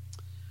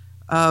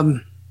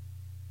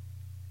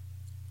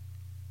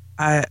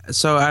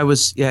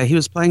 He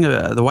was playing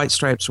the White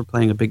Stripes were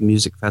playing a big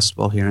music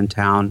festival here in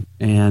town,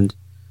 and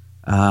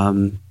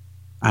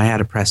I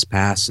had a press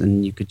pass,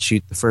 and you could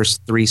shoot the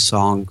first 3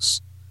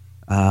 songs.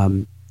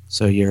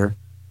 So you're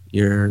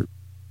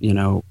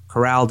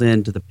corralled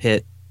into the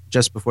pit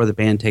just before the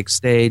band takes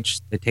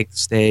stage. They take the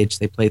stage,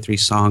 they play 3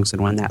 songs,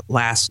 and when that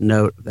last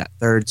note of that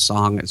 3rd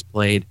song is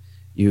played,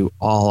 you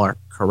all are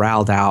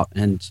corralled out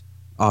and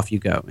off you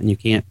go. And you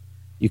can't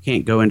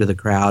go into the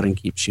crowd and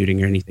keep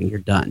shooting or anything. You're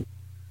done.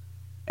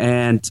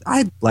 And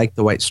I liked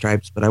the White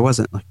Stripes, but I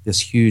wasn't like this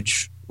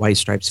huge White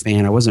Stripes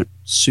fan. I wasn't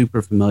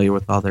super familiar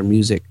with all their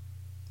music.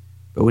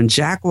 But when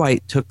Jack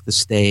White took the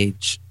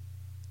stage,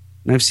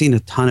 and I've seen a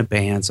ton of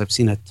bands, I've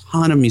seen a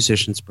ton of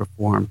musicians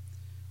perform,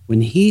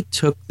 when he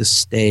took the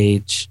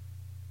stage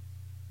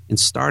and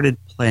started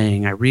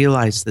playing, I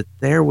realized that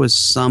there was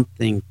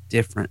something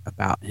different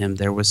about him.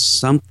 There was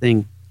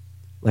something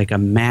like a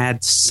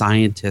mad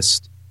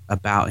scientist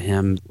about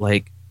him,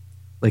 like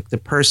the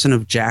person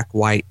of Jack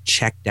White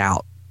checked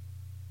out,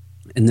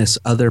 and this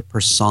other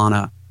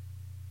persona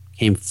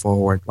came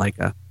forward, like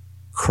a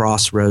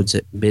Crossroads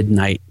at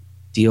midnight,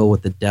 deal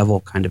with the devil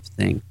kind of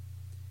thing.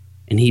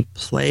 And he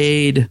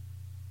played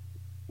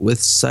with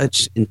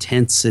such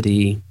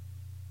intensity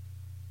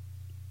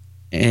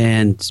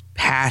and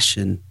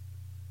passion.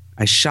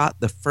 I shot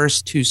the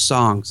first 2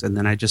 songs, and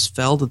then I just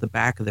fell to the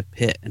back of the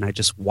pit and I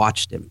just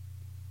watched him.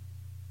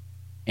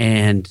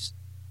 And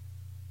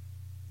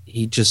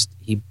he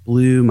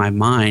blew my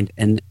mind.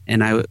 And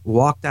I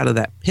walked out of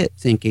that pit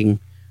thinking,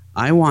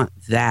 I want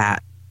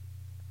that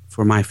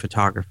for my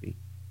photography.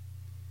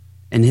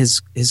 And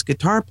his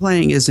guitar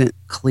playing isn't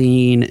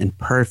clean and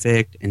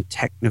perfect and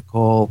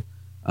technical.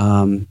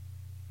 And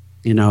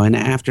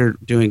after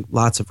doing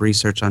lots of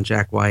research on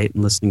Jack White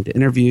and listening to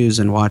interviews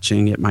and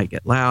watching It Might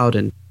Get Loud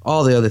and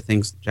all the other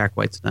things that Jack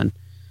White's done,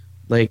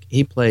 like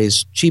he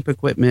plays cheap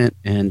equipment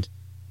and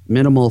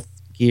minimal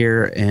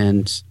gear,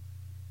 and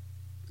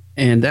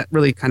that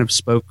really kind of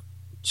spoke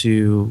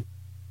to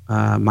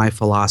my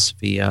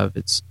philosophy of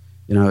it's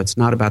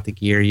not about the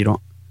gear. You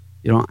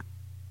don't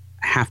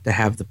have to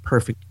have the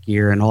perfect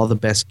gear and all the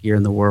best gear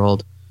in the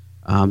world.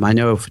 I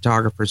know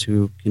photographers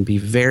who can be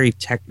very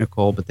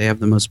technical, but they have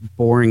the most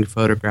boring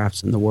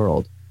photographs in the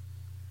world.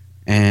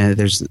 And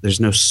there's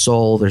no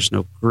soul, there's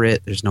no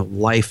grit, there's no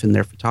life in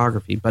their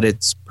photography, but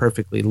it's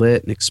perfectly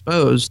lit and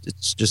exposed.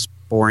 It's just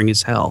boring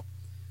as hell.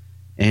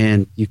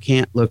 And you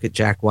can't look at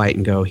Jack White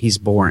and go, he's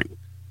boring,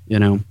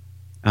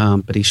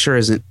 but he sure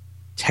isn't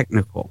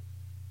technical.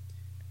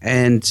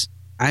 And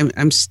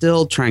I'm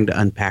still trying to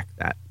unpack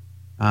that.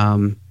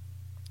 And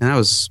that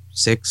was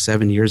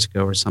 6-7 years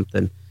ago or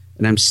something.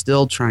 And I'm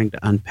still trying to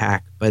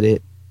unpack, but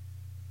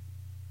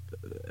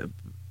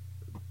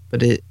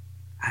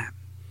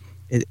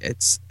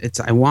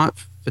I want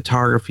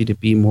photography to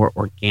be more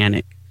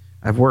organic.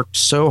 I've worked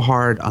so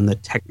hard on the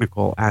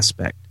technical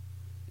aspect,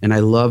 and I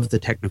love the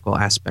technical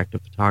aspect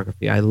of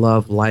photography. I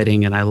love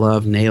lighting, and I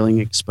love nailing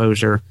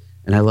exposure,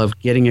 and I love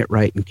getting it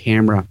right in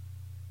camera.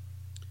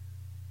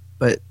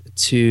 But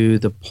to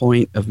the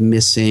point of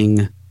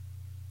missing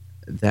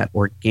that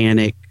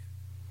organic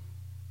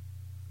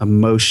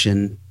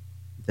emotion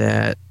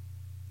that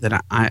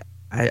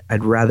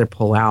I'd rather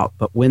pull out.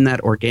 But when that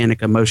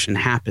organic emotion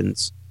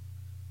happens,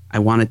 I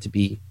want it to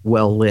be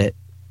well lit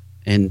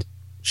and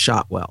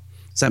shot well.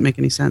 Does that make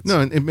any sense?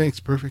 No, it makes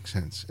perfect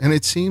sense. And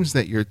it seems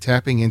that you're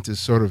tapping into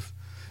sort of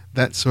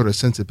that sort of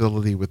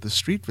sensibility with the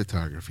street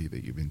photography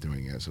that you've been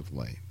doing as of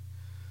late.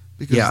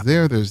 Because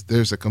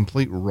there's a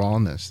complete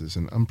rawness, there's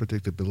an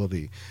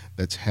unpredictability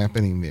that's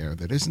happening there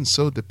that isn't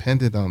so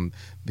dependent on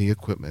the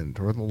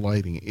equipment or the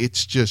lighting.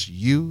 It's just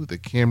you, the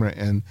camera,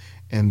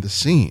 and the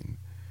scene.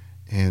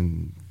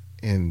 And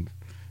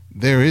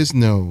there is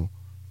no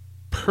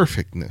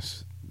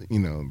perfectness,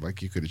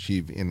 like you could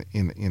achieve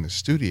in a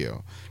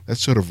studio. That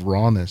sort of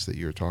rawness that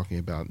you're talking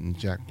about in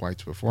Jack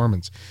White's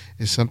performance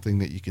is something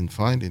that you can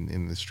find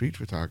in the street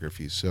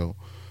photography. So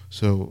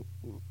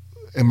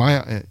am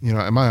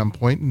I on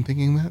point in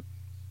thinking that?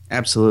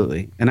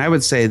 Absolutely. And I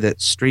would say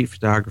that street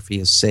photography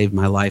has saved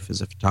my life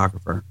as a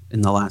photographer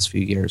in the last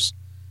few years.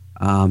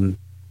 And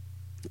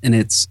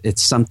it's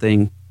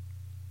something,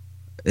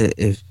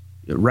 if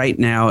right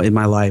now in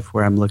my life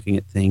where I'm looking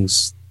at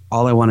things,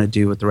 all I want to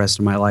do with the rest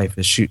of my life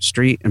is shoot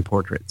street and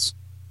portraits.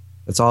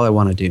 That's all I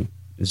want to do,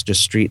 is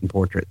just street and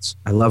portraits.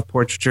 I love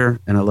portraiture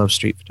and I love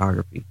street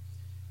photography.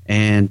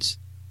 And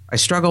I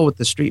struggle with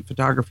the street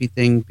photography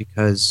thing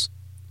because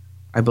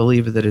I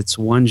believe that it's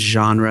one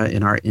genre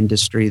in our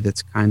industry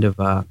that's kind of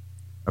a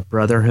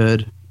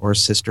brotherhood or a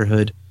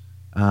sisterhood.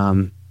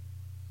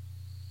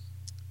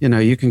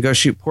 You can go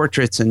shoot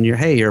portraits and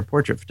you're a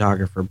portrait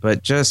photographer,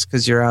 but just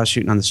because you're out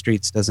shooting on the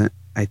streets doesn't,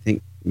 I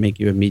think, make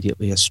you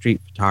immediately a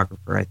street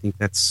photographer. I think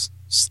that's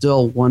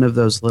still one of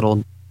those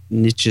little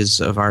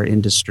niches of our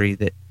industry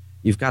that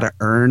you've got to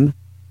earn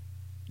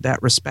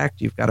that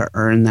respect. You've got to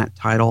earn that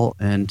title.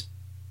 And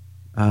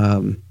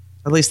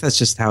at least that's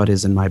just how it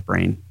is in my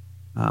brain.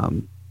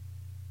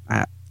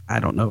 I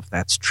don't know if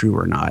that's true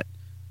or not,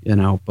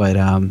 but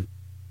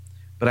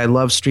I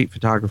love street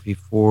photography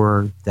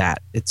for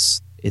that.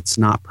 It's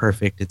not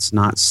perfect. It's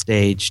not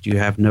staged. You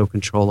have no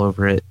control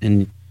over it.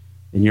 And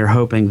you're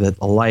hoping that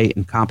the light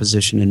and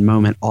composition and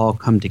moment all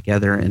come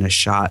together in a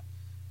shot.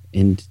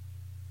 And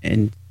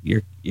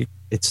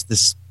it's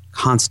this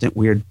constant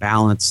weird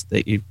balance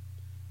that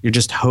you're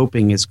just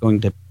hoping is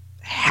going to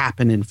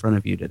happen in front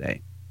of you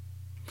today.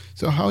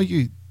 So how are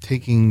you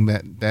taking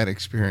that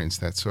experience,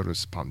 that sort of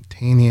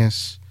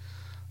spontaneous,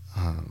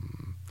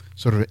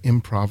 sort of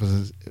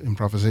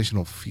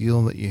improvisational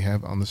feel that you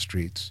have on the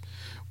streets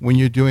when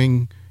you're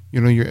doing,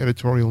 your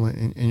editorial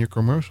and your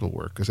commercial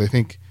work? Because I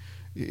think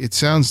it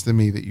sounds to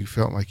me that you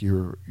felt like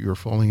you were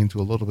falling into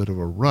a little bit of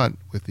a rut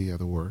with the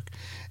other work,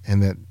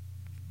 and that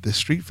the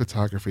street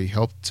photography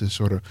helped to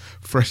sort of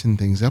freshen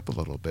things up a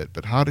little bit.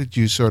 But how did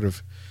you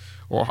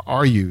or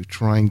are you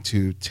trying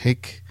to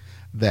take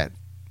that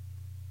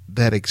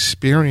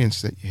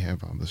experience that you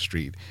have on the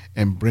street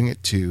and bring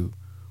it to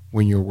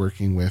when you're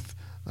working with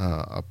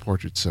a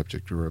portrait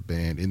subject or a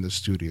band in the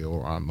studio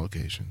or on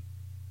location?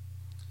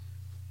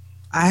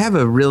 I have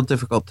a real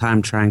difficult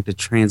time trying to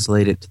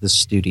translate it to the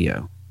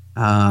studio.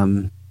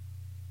 And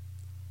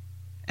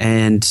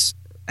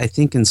I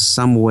think in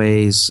some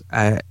ways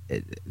that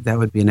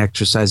would be an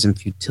exercise in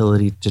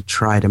futility to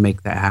try to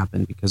make that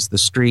happen, because the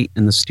street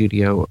and the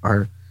studio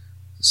are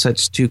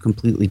such two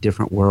completely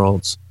different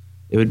worlds.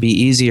 It would be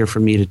easier for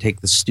me to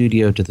take the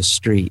studio to the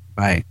street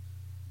by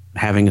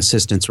having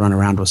assistants run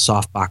around with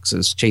soft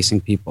boxes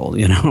chasing people,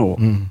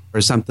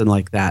 or something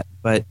like that.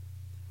 But,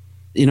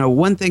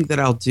 one thing that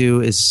I'll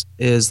do is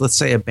let's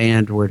say a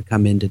band were to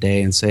come in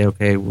today and say,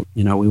 okay, we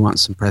want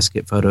some press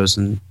kit photos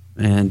and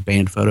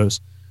band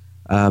photos.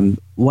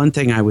 One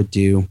thing I would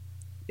do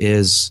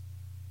is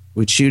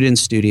we'd shoot in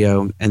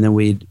studio and then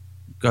we'd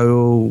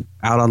go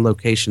out on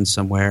location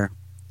somewhere,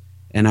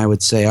 and I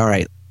would say, all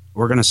right,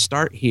 we're going to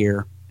start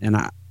here. And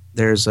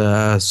there's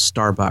a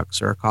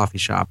Starbucks or a coffee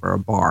shop or a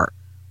bar,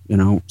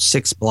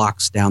 6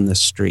 blocks down this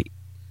street.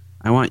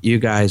 I want you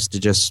guys to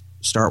just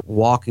start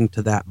walking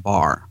to that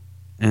bar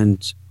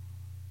and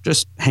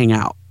just hang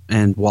out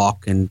and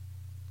walk and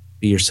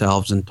be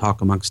yourselves and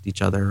talk amongst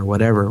each other or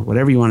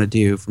whatever you want to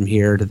do from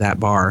here to that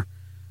bar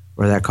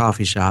or that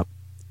coffee shop.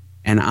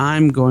 And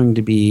I'm going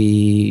to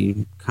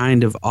be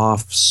kind of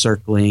off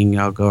circling.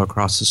 I'll go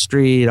across the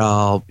street.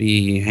 I'll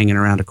be hanging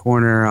around a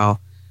corner.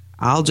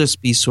 I'll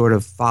just be sort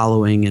of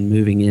following and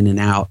moving in and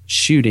out,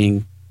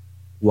 shooting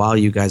while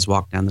you guys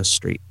walk down the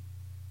street.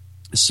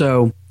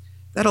 So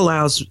that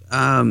allows,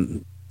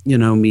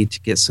 me to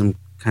get some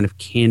kind of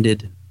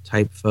candid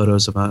type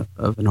photos of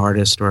an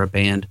artist or a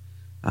band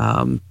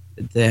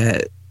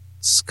that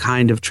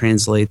kind of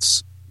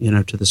translates,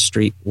 to the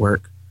street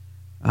work.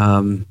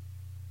 And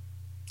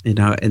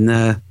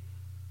there's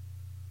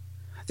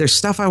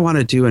stuff I want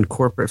to do in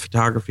corporate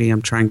photography.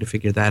 I'm trying to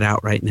figure that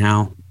out right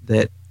now.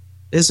 That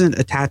isn't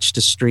attached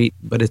to street,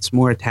 but it's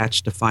more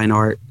attached to fine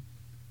art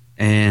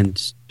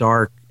and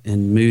dark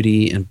and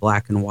moody and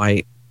black and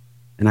white.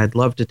 And I'd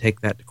love to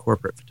take that to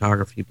corporate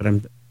photography, but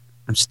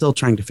I'm still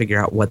trying to figure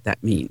out what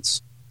that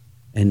means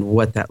and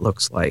what that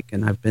looks like.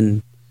 And I've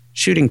been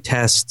shooting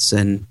tests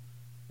and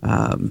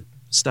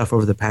stuff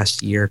over the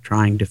past year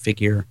trying to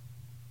figure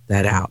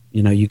that out.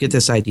 You get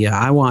this idea,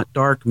 I want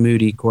dark,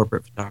 moody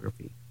corporate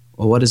photography.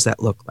 Well, what does that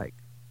look like?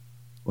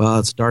 Well,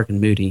 it's dark and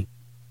moody.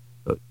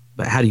 But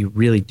how do you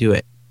really do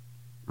it?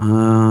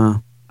 I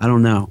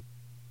don't know.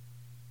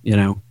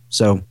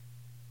 So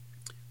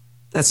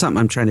that's something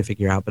I'm trying to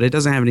figure out. But it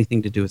doesn't have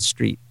anything to do with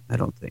street, I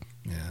don't think.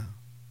 Yeah.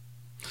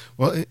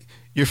 Well,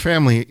 your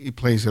family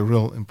plays a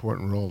real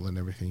important role in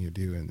everything you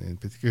do,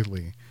 and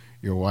particularly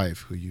your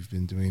wife, who you've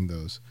been doing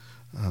those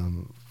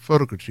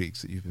photo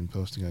critiques that you've been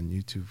posting on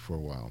YouTube for a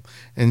while.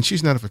 And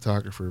she's not a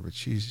photographer, but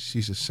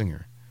she's a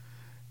singer.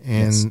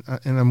 And yes.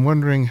 And I'm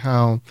wondering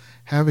how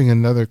having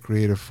another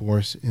creative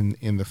force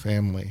in the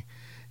family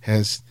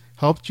has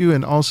helped you,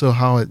 and also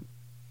how it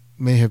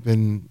may have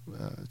been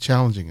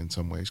challenging in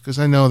some ways, because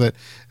I know that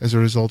as a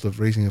result of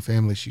raising a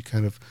family, she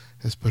kind of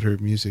has put her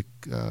music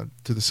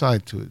to the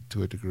side to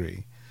a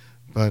degree.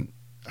 But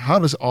how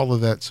does all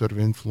of that sort of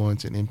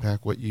influence and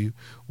impact what you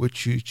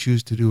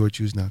choose to do or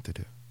choose not to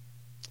do?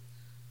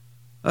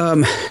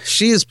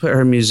 She has put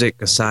her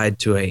music aside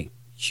to a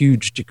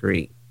huge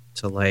degree,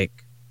 to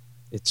like,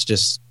 it's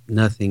just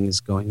nothing is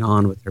going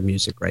on with her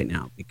music right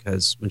now,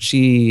 because when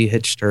she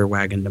hitched her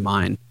wagon to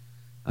mine,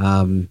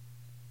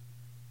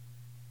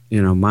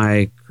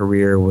 my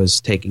career was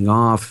taking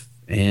off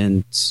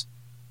and,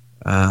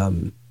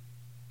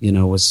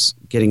 was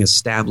getting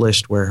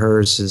established, where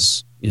hers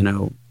is,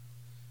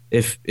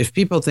 if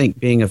people think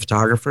being a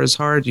photographer is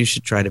hard, you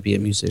should try to be a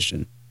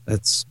musician.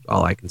 That's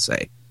all I can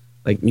say.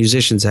 Like,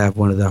 musicians have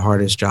one of the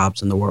hardest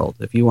jobs in the world.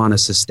 If you want to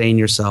sustain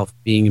yourself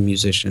being a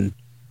musician,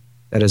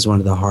 that is one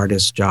of the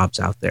hardest jobs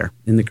out there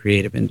in the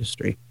creative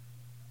industry.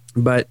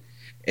 But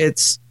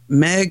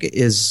Meg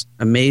is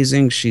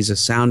amazing. She's a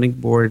sounding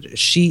board.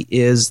 She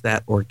is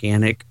that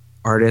organic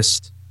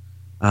artist,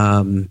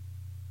 not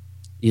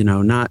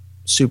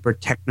super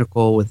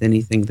technical with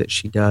anything that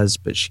she does,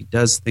 but she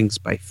does things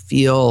by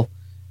feel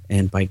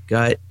and by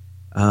gut.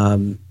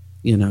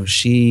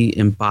 She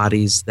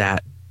embodies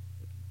that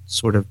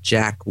sort of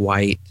Jack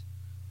White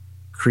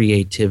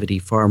creativity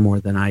far more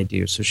than I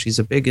do. So she's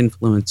a big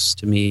influence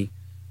to me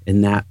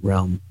in that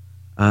realm.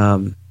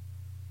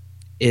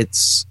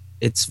 It's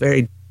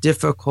very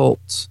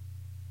difficult.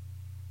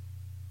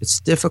 It's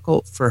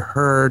difficult for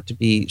her to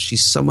be,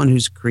 she's someone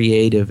who's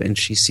creative, and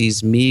she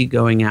sees me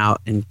going out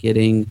and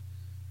getting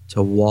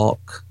to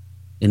walk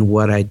in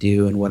what I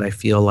do and what I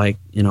feel like,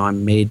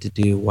 I'm made to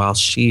do, while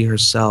she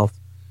herself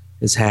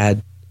has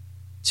had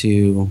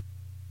to,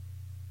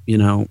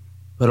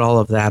 put all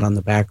of that on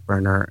the back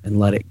burner and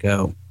let it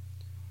go.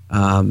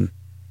 And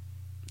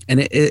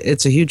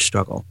it's a huge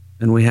struggle,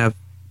 and we have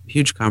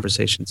huge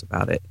conversations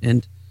about it.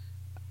 And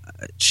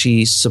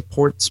she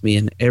supports me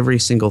in every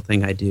single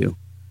thing I do,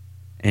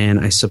 and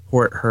I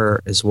support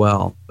her as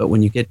well. But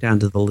when you get down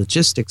to the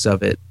logistics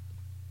of it,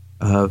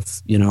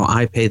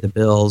 I pay the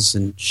bills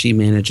and she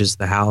manages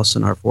the house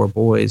and our 4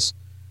 boys.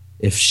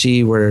 If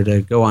she were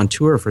to go on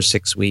tour for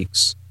 6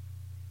 weeks,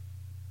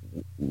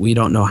 we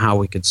don't know how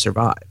we could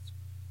survive.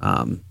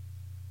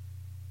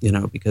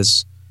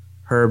 Because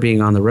her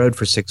being on the road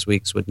for 6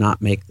 weeks would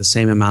not make the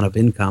same amount of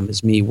income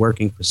as me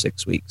working for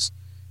 6 weeks.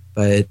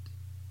 But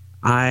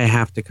I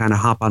have to kind of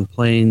hop on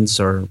planes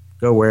or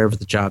go wherever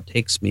the job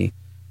takes me.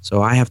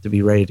 So I have to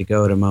be ready to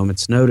go at a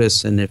moment's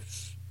notice. And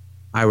if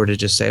I were to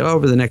just say,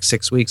 over the next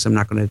 6 weeks, I'm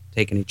not going to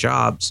take any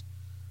jobs,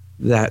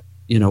 that,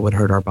 would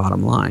hurt our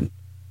bottom line.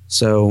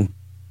 So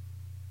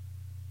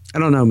I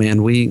don't know,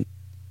 man. We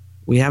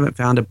haven't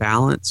found a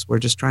balance. We're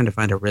just trying to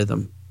find a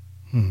rhythm.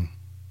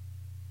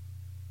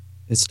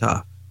 It's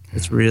tough. Yeah.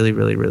 It's really,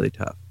 really, really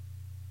tough.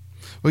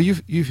 Well,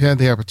 you've had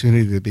the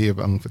opportunity to be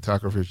among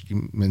photographers.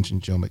 You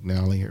mentioned Joe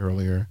McNally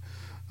earlier.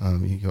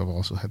 You have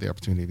also had the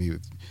opportunity to be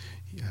with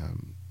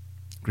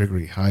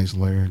Gregory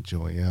Heisler,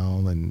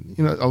 Joel, and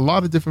a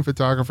lot of different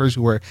photographers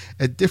who are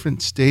at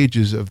different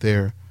stages of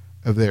their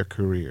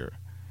career.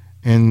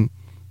 And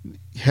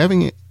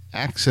having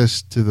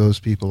access to those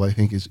people, I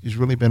think, is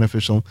really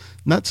beneficial.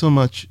 Not so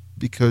much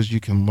because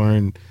you can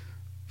learn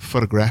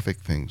photographic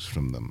things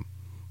from them,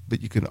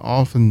 but you can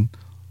often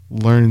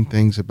learn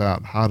things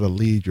about how to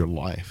lead your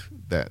life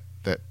that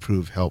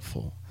prove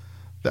helpful.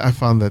 I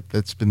found that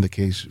that's been the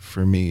case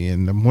for me,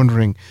 and I'm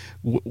wondering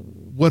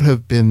what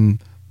have been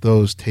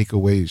those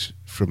takeaways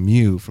from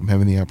you from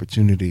having the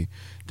opportunity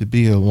to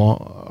be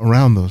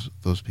around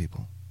those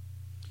people.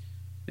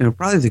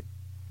 Probably the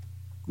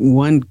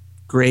one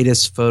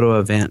greatest photo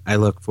event I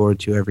look forward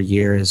to every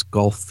year is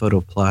Gulf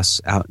Photo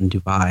Plus out in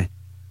Dubai,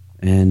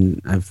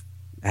 and I've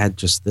had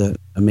just the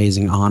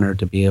amazing honor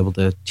to be able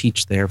to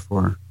teach there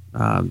for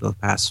the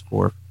past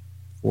 4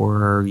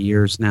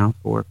 years now,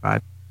 4 or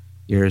 5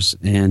 years.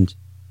 And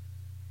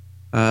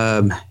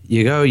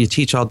you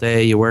teach all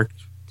day, you work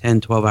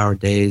 10, 12-hour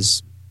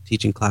days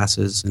teaching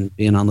classes and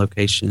being on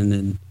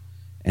location.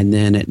 And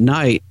then at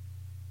night,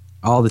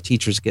 all the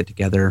teachers get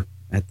together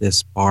at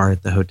this bar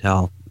at the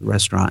hotel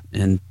restaurant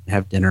and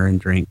have dinner and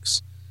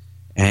drinks.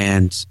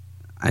 And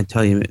I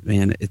tell you,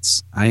 man,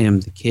 I am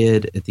the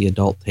kid at the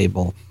adult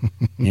table.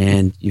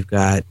 And you've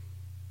got,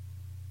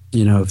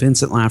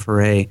 Vincent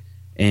Laforet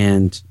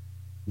and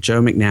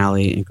Joe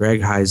McNally and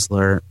Greg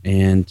Heisler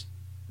and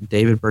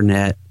David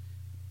Burnett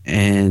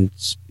and,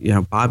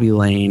 Bobby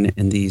Lane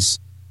and these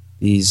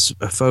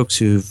folks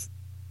who've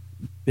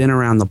been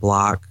around the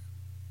block,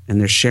 and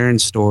they're sharing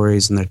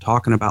stories and they're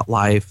talking about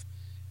life.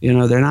 They're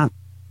not,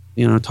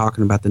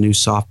 talking about the new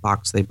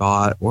softbox they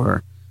bought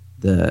or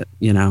the,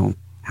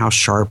 how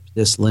sharp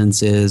this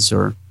lens is,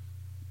 or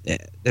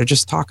they're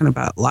just talking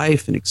about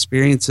life and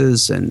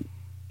experiences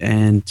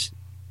and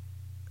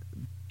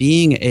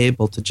being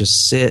able to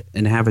just sit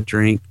and have a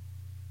drink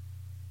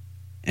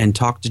and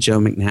talk to Joe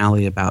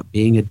McNally about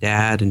being a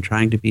dad and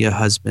trying to be a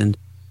husband.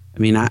 I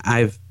mean,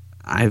 I've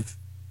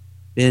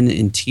been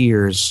in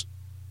tears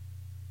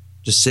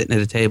just sitting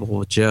at a table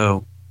with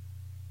Joe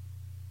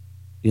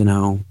you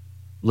know,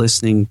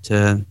 listening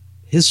to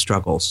his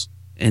struggles,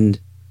 and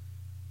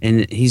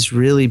he's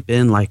really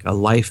been like a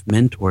life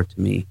mentor to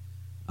me.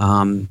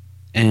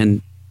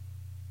 And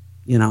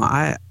you know,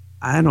 I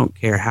don't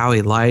care how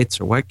he lights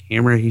or what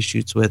camera he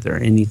shoots with or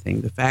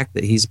anything. The fact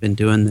that he's been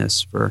doing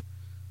this for,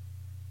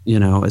 you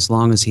know, as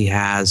long as he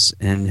has,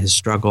 and has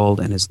struggled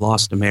and has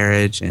lost a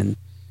marriage, and,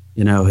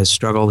 you know, has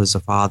struggled as a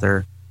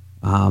father,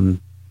 and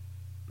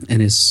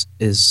is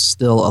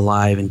still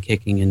alive and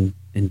kicking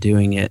and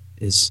doing it,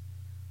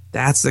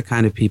 that's the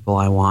kind of people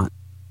I want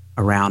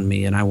around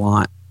me, and I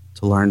want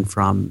to learn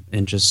from.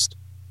 And just,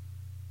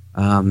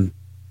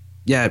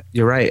 yeah,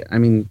 you're right. I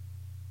mean,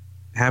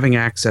 having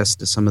access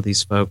to some of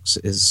these folks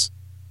it's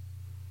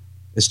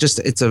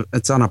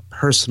on a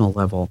personal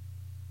level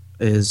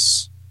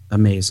is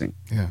amazing.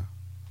 Yeah.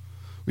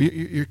 Well,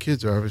 your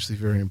kids are obviously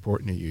very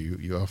important to you.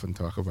 You often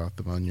talk about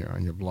them on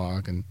your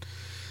blog, and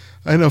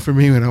I know for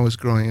me, when I was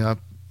growing up,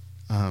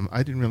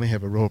 I didn't really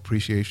have a real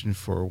appreciation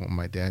for what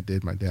my dad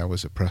did. My dad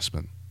was a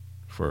pressman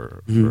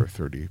for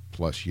 30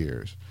 plus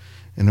years,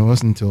 and it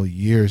wasn't until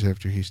years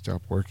after he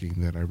stopped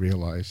working that I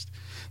realized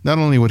not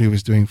only what he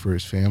was doing for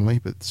his family,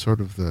 but sort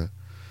of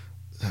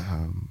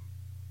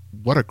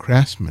what a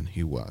craftsman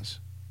he was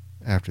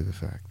after the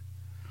fact.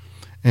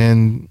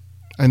 And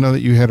I know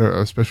that you had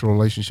a special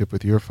relationship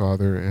with your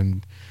father,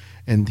 and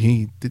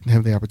he didn't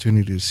have the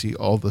opportunity to see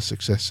all the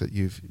success that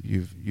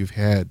you've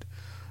had.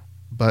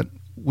 But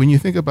when you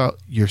think about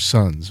your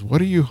sons,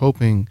 what are you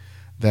hoping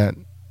that,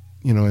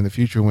 you know, in the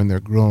future, when they're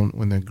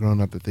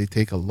grown up, that they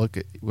take a look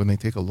at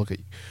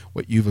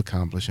what you've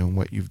accomplished and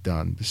what you've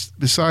done,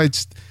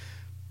 besides,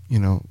 you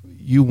know,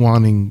 you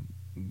wanting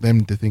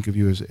them to think of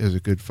you as a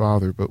good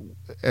father, but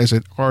as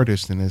an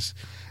artist and as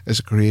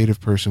a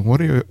creative person, what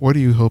are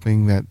you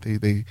hoping that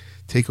they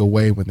take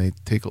away when they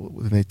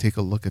take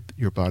a look at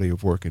your body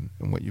of work and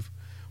what you've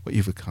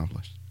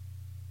accomplished?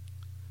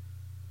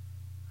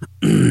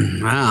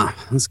 Wow,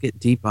 let's get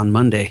deep on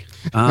Monday.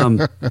 Damn,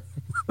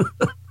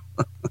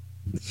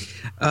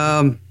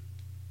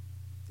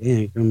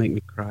 you're gonna make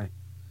me cry.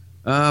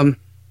 I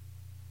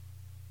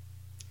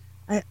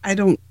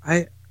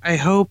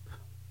hope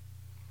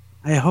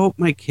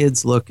my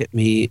kids look at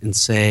me and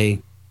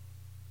say,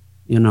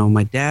 you know,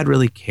 my dad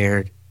really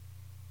cared,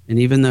 and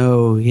even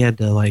though he had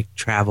to like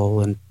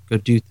travel and go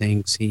do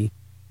things, he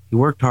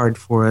worked hard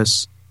for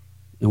us,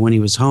 and when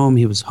he was home,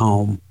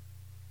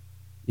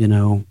 you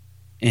know.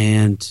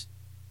 And,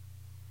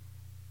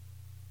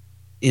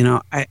 you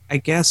know, I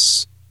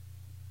guess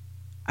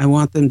I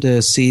want them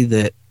to see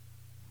that,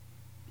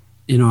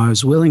 you know, I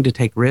was willing to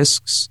take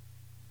risks.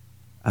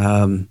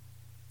 I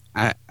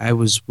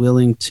was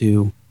willing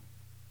to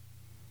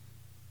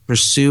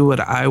pursue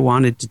what I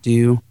wanted to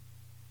do,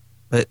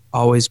 but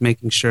always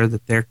making sure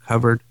that they're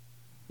covered,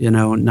 you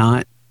know,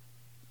 not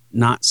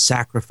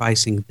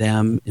sacrificing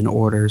them in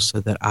order so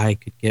that I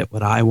could get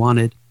what I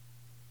wanted.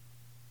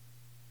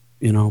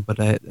 You know, but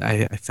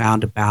I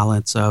found a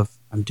balance of,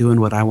 I'm doing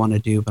what I want to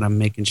do, but I'm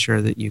making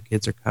sure that you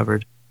kids are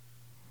covered,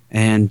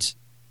 and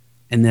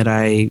that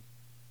I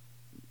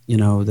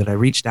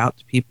reached out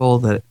to people,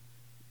 that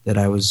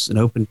I was an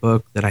open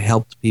book, that I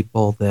helped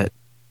people, that,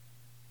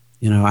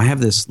 you know, I have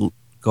this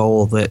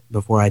goal that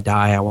before I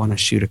die, I want to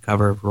shoot a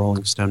cover of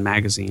Rolling Stone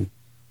magazine,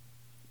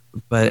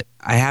 but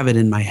I have it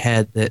in my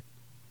head that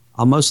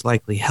I'll most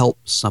likely help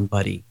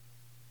somebody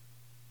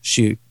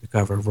shoot the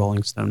cover of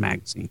Rolling Stone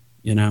magazine,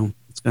 you know.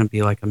 It's going to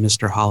be like a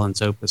Mr.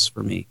 Holland's opus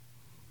for me.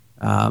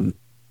 I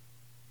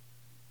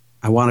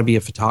want to be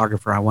a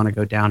photographer. I want to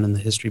go down in the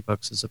history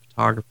books as a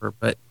photographer,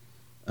 but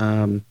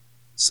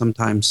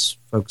sometimes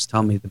folks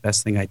tell me the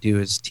best thing I do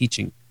is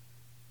teaching.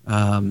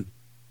 And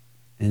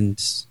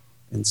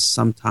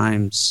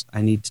sometimes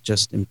I need to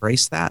just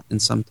embrace that,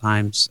 and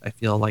sometimes I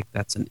feel like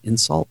that's an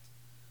insult.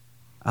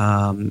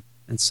 And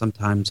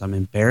sometimes I'm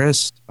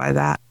embarrassed by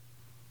that,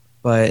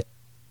 but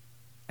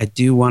I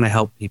do want to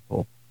help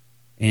people.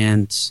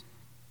 And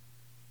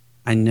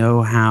I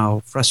know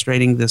how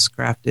frustrating this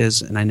craft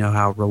is, and I know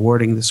how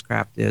rewarding this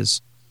craft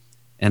is.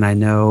 And I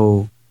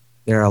know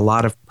there are a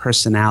lot of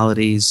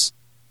personalities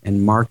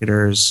and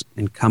marketers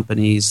and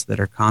companies that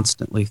are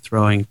constantly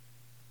throwing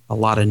a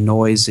lot of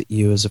noise at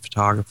you as a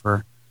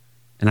photographer.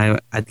 And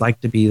I'd like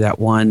to be that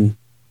one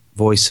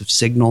voice of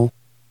signal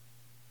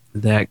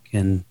that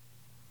can,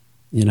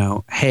 you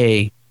know,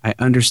 hey, I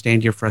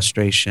understand your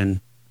frustration.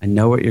 I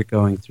know what you're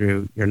going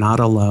through. You're not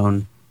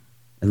alone.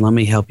 And let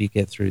me help you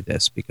get through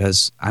this,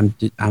 because I'm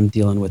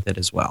dealing with it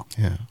as well.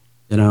 Yeah.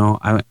 You know,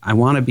 I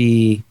want to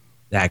be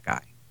that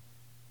guy.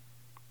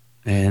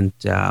 And,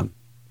 but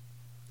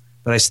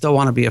I still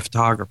want to be a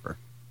photographer.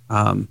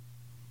 I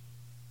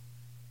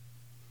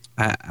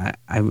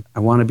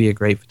want to be a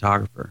great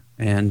photographer,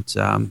 and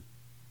I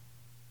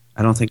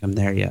don't think I'm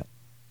there yet.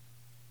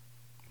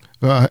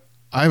 Well,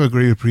 I have a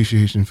great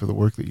appreciation for the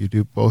work that you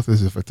do, both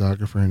as a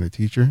photographer and a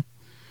teacher.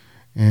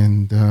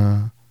 And,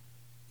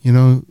 you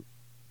know,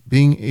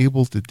 being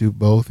able to do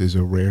both is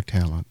a rare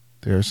talent.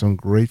 There are some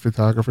great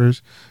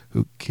photographers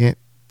who can't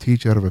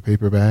teach out of a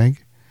paper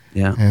bag,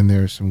 Yeah. And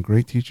there are some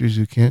great teachers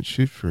who can't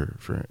shoot for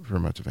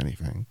much of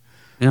anything.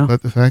 Yeah.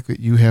 But the fact that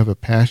you have a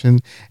passion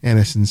and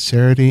a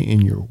sincerity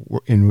in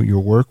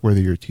your work, whether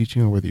you're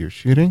teaching or whether you're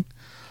shooting,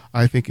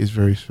 I think is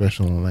very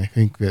special. And I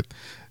think that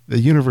the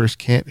universe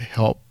can't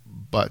help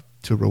but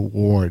to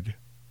reward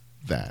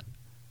that.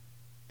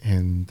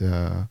 And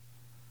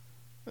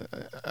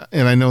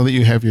I know that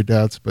you have your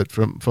doubts, but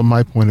from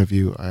my point of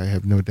view, I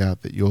have no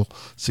doubt that you'll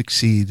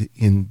succeed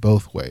in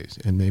both ways,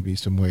 and maybe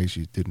some ways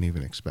you didn't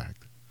even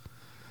expect.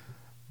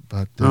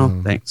 But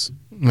thanks.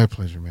 My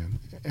pleasure, man.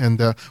 And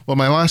well,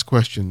 my last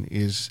question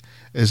is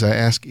I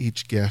ask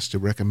each guest to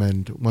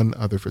recommend one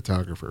other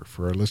photographer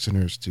for our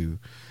listeners to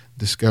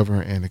discover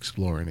and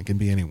explore, and it can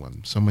be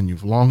anyone, someone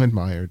you've long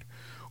admired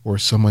or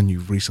someone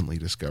you've recently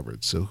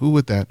discovered. So who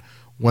would that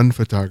one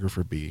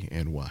photographer be,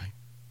 and why?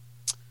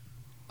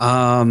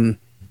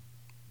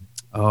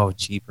 Oh,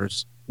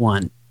 jeepers.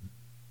 One.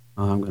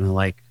 I'm going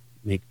to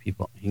make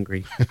people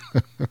angry.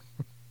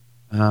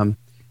 You know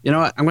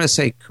what? I'm going to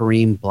say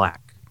Kareem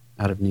Black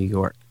out of New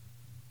York.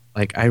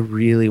 I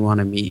really want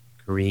to meet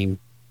Kareem.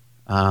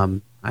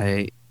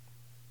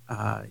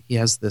 He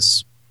has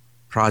this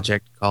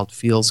project called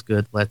Feels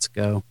Good, Let's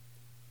Go.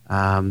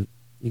 You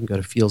can go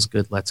to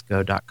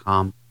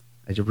feelsgoodletsgo.com.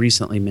 I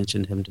recently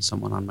mentioned him to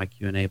someone on my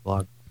Q&A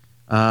blog.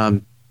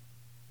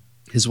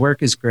 His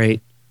work is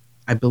great.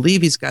 I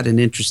believe he's got an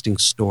interesting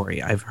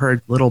story. I've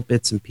heard little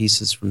bits and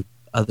pieces from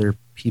other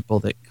people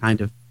that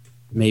kind of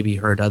maybe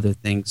heard other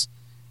things.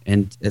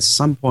 And at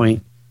some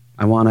point,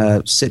 I want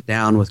to sit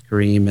down with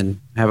Kareem and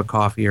have a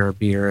coffee or a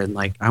beer, and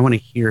I want to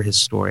hear his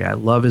story. I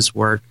love his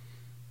work.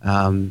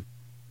 I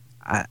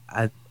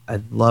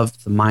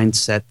love the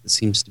mindset that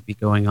seems to be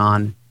going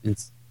on in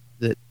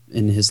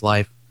his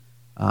life.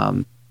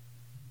 I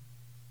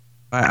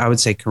would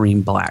say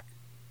Kareem Black.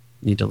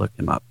 You need to look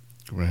him up.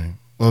 Right.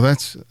 Well,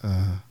 that's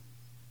a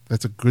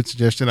good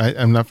suggestion.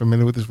 I'm not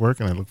familiar with his work,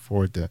 and I look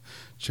forward to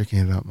checking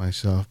it out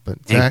myself.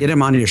 But Zack, get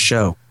him on your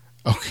show.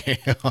 Okay,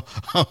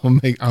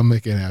 I'll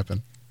make it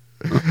happen.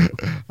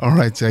 All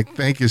right, Zack.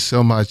 Thank you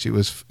so much. It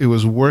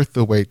was worth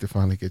the wait to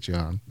finally get you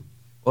on.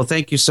 Well,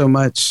 thank you so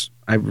much.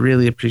 I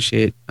really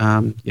appreciate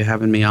you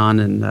having me on,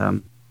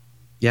 and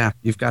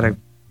you've got a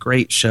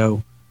great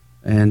show,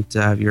 and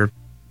you're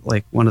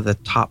one of the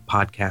top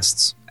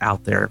podcasts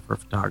out there for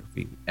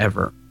photography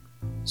ever.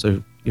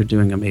 So you're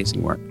doing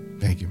amazing work.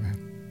 Thank you, man.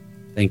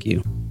 Thank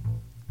you.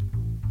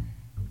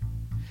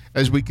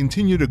 As we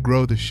continue to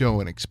grow the show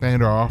and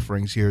expand our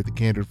offerings here at the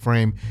Candid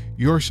Frame,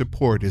 your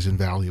support is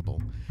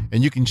invaluable,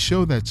 and you can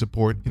show that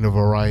support in a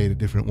variety of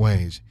different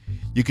ways.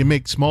 You can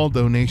make small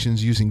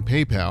donations using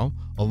PayPal.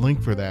 A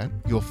link for that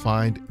you'll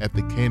find at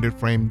the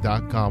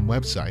candidframe.com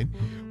website,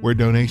 where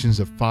donations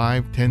of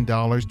 $5, $10,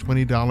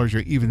 $20, or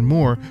even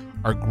more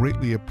are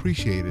greatly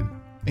appreciated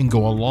and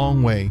go a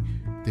long way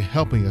to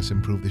helping us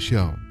improve the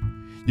show.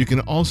 You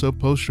can also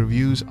post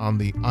reviews on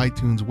the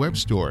iTunes web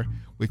store,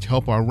 which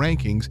help our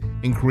rankings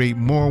and create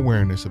more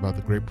awareness about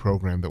the great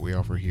program that we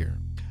offer here.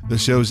 The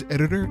show's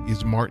editor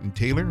is Martin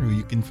Taylor, who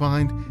you can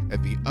find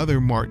at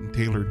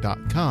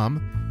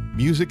theothermartintaylor.com.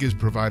 Music is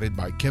provided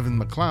by Kevin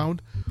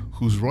MacLeod,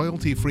 whose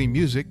royalty-free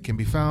music can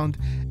be found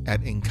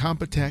at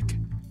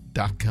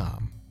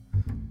incompetech.com.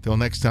 Till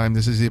next time,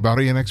 this is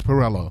Arias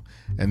Perello,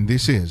 and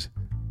this is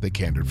The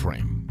Candid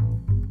Frame.